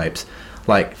social types,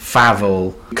 like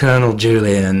Favell, Colonel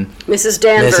Julian, Mrs.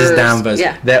 Danvers.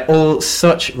 Yeah. They're all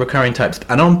such recurring types,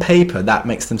 and on paper that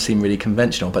makes them seem really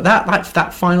conventional. But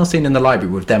that final scene in the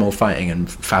library with them all fighting and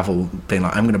Favell being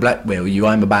like, I'm going to blackmail you,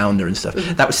 I'm a bounder and stuff,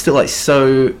 that was still like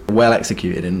so well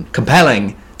executed and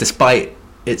compelling, despite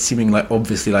it seeming like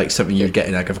obviously like something you'd get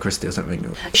in Agatha Christie or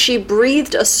something. She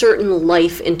breathed a certain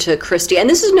life into Christie, and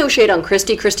this is no shade on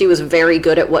Christie. Christie was very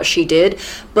good at what she did,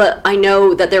 but I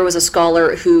know that there was a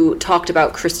scholar who talked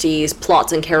about Christie's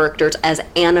plots and characters as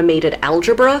animated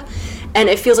algebra, and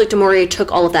it feels like du Maurier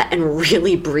took all of that and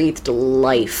really breathed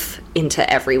life into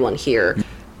everyone here.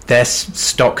 Their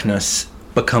stockness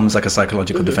becomes like a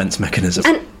psychological defense mechanism.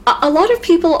 And a lot of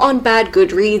people on Bad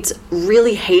Goodreads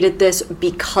really hated this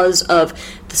because of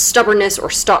the stubbornness or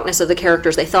stockness of the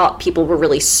characters. They thought people were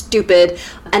really stupid,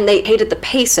 and they hated the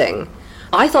pacing.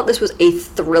 I thought this was a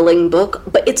thrilling book,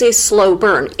 but it's a slow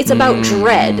burn. It's about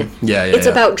dread. It's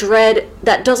about dread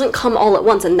that doesn't come all at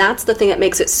once, and that's the thing that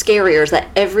makes it scarier, is that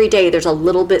every day there's a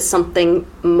little bit something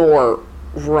more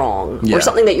wrong, or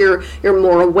something that you're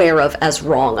more aware of as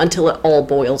wrong until it all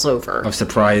boils over. I was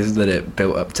surprised that it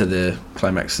built up to the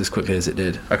climax as quickly as it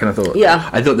did. I kind of thought,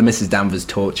 I thought the Mrs. Danvers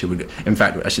torture would, in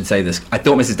fact, I should say this, I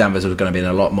thought Mrs. Danvers was going to be in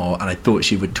a lot more, and I thought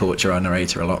she would torture our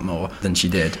narrator a lot more than she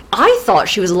did. I thought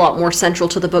she was a lot more central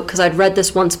to the book because I'd read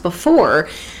this once before,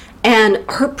 and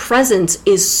her presence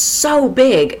is so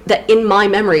big that in my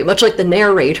memory, much like the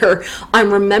narrator,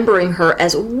 I'm remembering her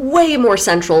as way more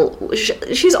central.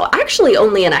 She's actually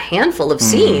only in a handful of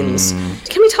scenes.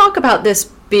 Can we talk about this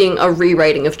being a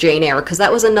rewriting of Jane Eyre? Because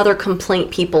that was another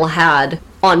complaint people had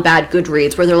on Bad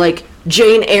Goodreads, where they're like,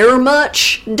 Jane Eyre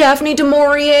much? Daphne du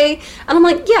Maurier? And I'm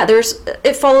like, yeah,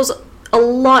 it follows a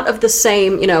lot of the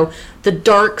same, the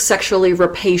dark, sexually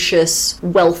rapacious,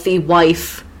 wealthy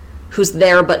wife who's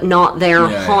there but not there,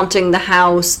 haunting the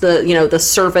house, the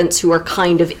servants who are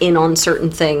kind of in on certain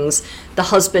things, the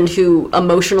husband who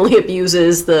emotionally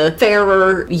abuses the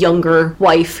fairer, younger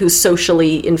wife who's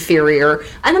socially inferior,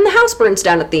 and then the house burns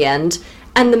down at the end,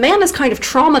 and the man is kind of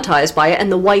traumatized by it,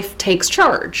 and the wife takes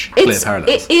charge.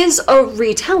 It is a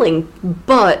retelling,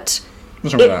 but...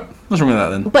 What's wrong with that? What's wrong with that,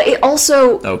 then? But it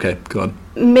also... Okay, go on.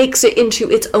 Makes it into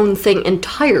its own thing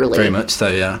entirely. Very much so,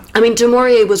 yeah. I mean, du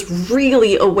Maurier was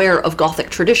really aware of Gothic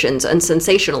traditions and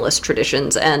sensationalist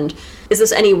traditions, and is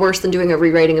this any worse than doing a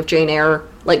rewriting of Jane Eyre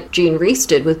like Jean Rhys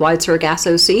did with Wide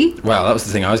Sargasso Sea? Well, that was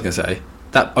the thing I was going to say.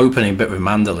 That opening bit with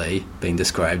Manderley being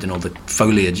described and all the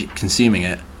foliage consuming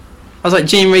it, I was like,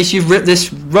 Jean Rhys, you've ripped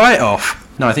this right off.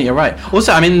 No, I think you're right.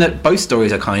 Also, I mean, that both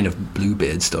stories are kind of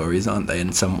Bluebeard stories, aren't they,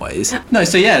 in some ways? No,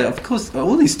 so yeah, of course,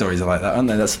 all these stories are like that, aren't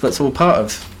they? That's all part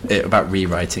of it, about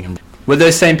rewriting. Were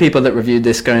those same people that reviewed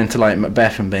this going to, like,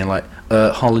 Macbeth and being like,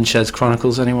 Holinshed's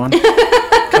Chronicles, anyone?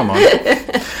 Come on.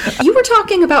 You were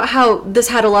talking about how this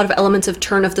had a lot of elements of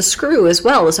Turn of the Screw as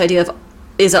well, this idea of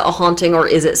is it a haunting or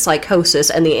is it psychosis?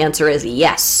 And the answer is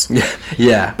yes.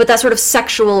 Yeah. But that sort of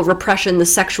sexual repression, the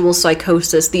sexual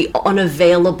psychosis, the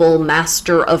unavailable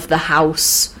master of the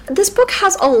house. This book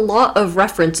has a lot of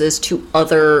references to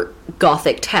other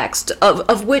Gothic texts,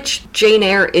 of which Jane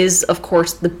Eyre is, of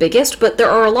course, the biggest, but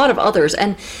there are a lot of others.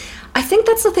 And I think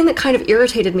that's the thing that kind of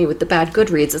irritated me with the bad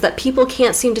Goodreads, is that people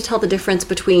can't seem to tell the difference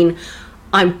between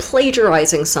I'm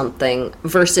plagiarizing something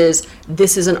versus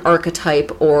this is an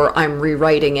archetype, or I'm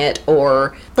rewriting it,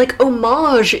 or like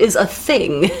homage is a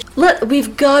thing.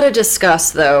 We've got to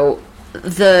discuss, though,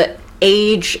 the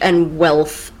age and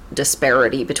wealth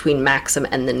disparity between Maxim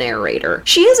and the narrator.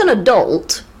 She is an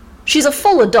adult. She's a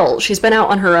full adult. She's been out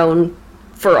on her own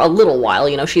for a little while.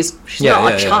 You know, she's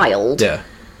not a child. Yeah.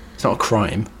 It's not a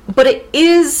crime. But it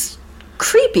is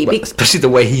creepy. Especially the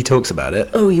way he talks about it.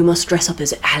 Oh, you must dress up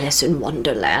as Alice in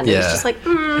Wonderland. Yeah. It's just like,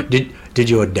 Did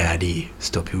your daddy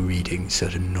stop you reading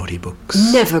certain naughty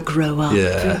books? Never grow up.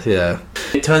 Yeah.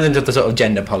 It turns into the sort of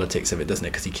gender politics of it, doesn't it?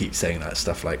 Because he keeps saying that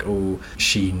stuff like, oh,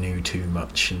 she knew too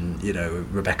much, and, you know,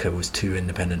 Rebecca was too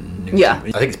independent and knew too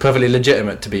much. I think it's perfectly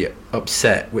legitimate to be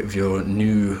upset with your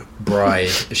new bride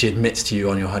if she admits to you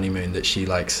on your honeymoon that she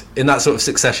likes, in that sort of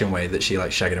Succession way, that she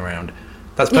likes shagging around.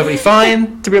 That's perfectly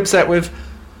fine to be upset with.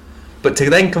 But to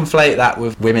then conflate that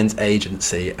with women's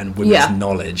agency and women's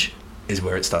knowledge is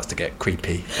where it starts to get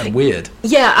creepy and weird.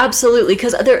 Yeah, absolutely,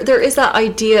 because there is that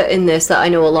idea in this that I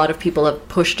know a lot of people have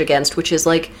pushed against, which is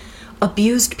like,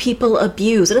 abused people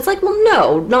abuse. And it's like, well,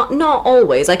 no, not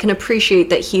always. I can appreciate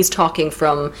that he's talking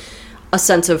from a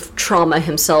sense of trauma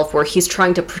himself, where he's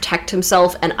trying to protect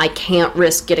himself, and I can't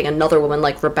risk getting another woman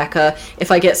like Rebecca.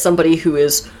 If I get somebody who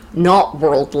is not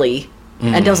worldly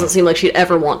and doesn't seem like she'd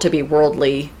ever want to be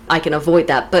worldly, I can avoid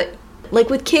that. But like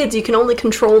with kids, you can only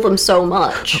control them so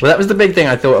much. Well, that was the big thing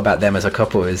I thought about them as a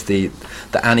couple, is the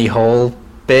Annie Hall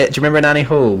bit. Do you remember in Annie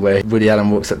Hall where Woody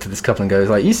Allen walks up to this couple and goes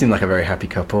like, you seem like a very happy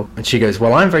couple? And she goes,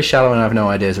 well, I'm very shallow and I have no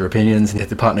ideas or opinions. And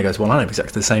the partner goes, well, I'm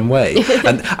exactly the same way.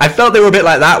 And I felt they were a bit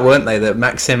like that, weren't they? That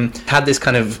Maxim had this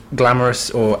kind of glamorous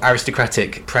or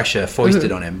aristocratic pressure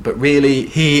foisted on him, but really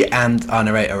he and our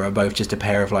narrator are both just a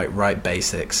pair of like right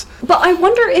basics. But I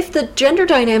wonder if the gender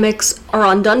dynamics are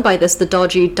undone by this, the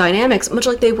dodgy dynamics, much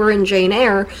like they were in Jane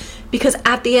Eyre, because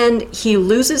at the end he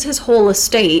loses his whole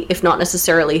estate, if not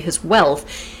necessarily his wealth,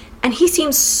 and he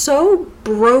seems so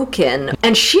broken,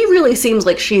 and she really seems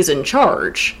like she's in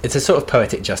charge. It's a sort of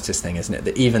poetic justice thing, isn't it?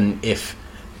 That even if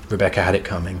Rebecca had it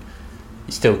coming,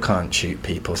 he still can't shoot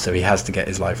people, so he has to get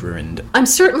his life ruined. I'm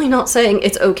certainly not saying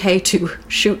it's okay to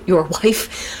shoot your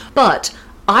wife, but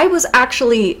I was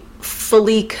actually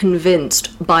fully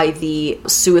convinced by the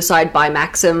suicide by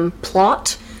Maxim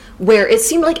plot, where it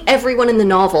seemed like everyone in the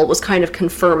novel was kind of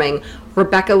confirming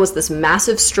Rebecca was this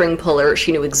massive string puller.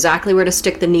 She knew exactly where to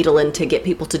stick the needle in to get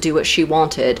people to do what she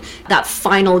wanted. That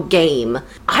final game.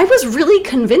 I was really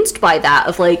convinced by that,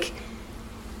 of like,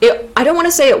 I don't want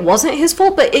to say it wasn't his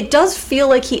fault, but it does feel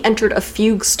like he entered a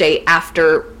fugue state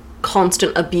after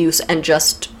constant abuse and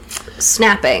just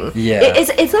snapping. Yeah. Is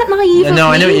that naive of me?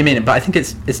 I know what you mean, but I think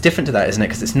it's different to that, isn't it?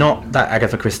 Because it's not that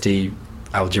Agatha Christie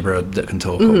algebra that can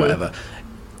talk or whatever.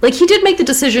 Like, he did make the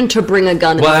decision to bring a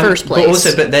gun in the first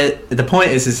place. But the point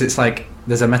is it's like,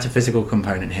 there's a metaphysical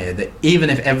component here, that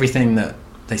even if everything that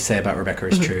they say about Rebecca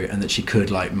is true, and that she could,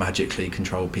 like, magically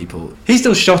control people, he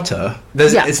still shot her.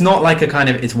 It's not like a kind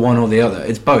of, it's one or the other,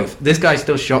 it's both. This guy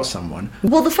still shot someone.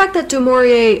 Well, the fact that Du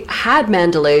Maurier had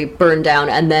Mandalay burned down,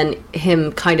 and then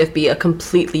him kind of be a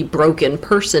completely broken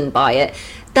person by it,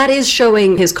 that is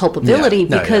showing his culpability,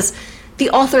 because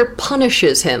the author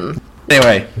punishes him.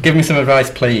 Anyway, give me some advice,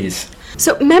 please.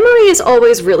 So memory is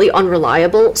always really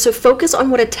unreliable, so focus on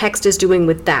what a text is doing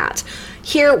with that.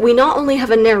 Here, we not only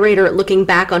have a narrator looking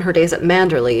back on her days at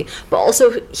Manderley, but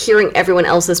also hearing everyone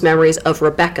else's memories of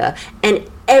Rebecca, and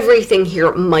everything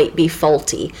here might be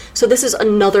faulty. So this is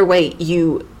another way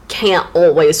you can't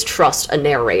always trust a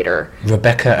narrator.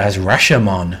 Rebecca as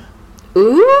Rashomon.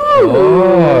 Ooh!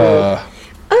 Oh.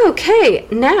 Okay,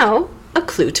 now a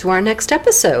clue to our next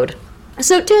episode.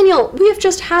 So, Daniel, we have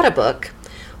just had a book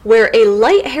where a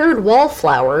light-haired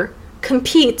wallflower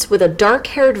competes with a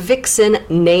dark-haired vixen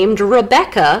named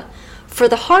Rebecca for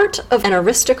the heart of an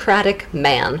aristocratic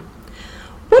man.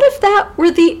 What if that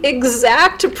were the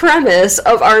exact premise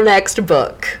of our next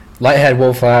book? Light-haired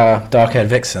wallflower, dark-haired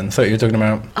vixen. I thought you were talking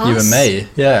about you and me.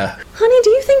 Yeah. Honey, do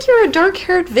you think you're a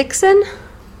dark-haired vixen?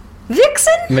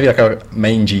 Vixen? Maybe like a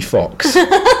mangy fox. He's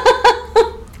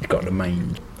got the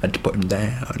mange. I had to put him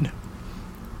down.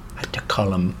 To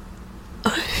column.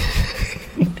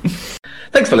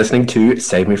 Thanks for listening to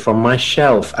Save Me From My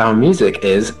Shelf. Our music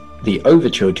is The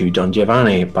Overture to Don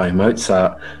Giovanni by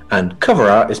Mozart, and cover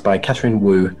art is by Catherine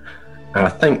Wu. Our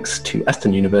thanks to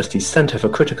Aston University's Centre for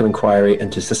Critical Inquiry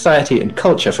into Society and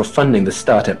Culture for funding the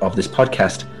startup of this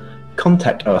podcast.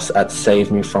 Contact us at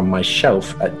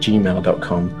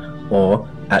savemefrommyshelf@gmail.com or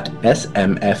at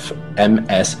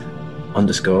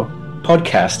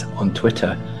smfms_podcast on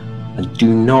Twitter. And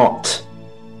do not,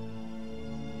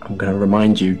 I'm going to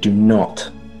remind you, do not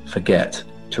forget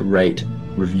to rate,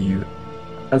 review,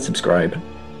 and subscribe.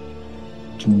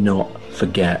 Do not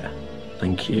forget.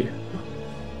 Thank you.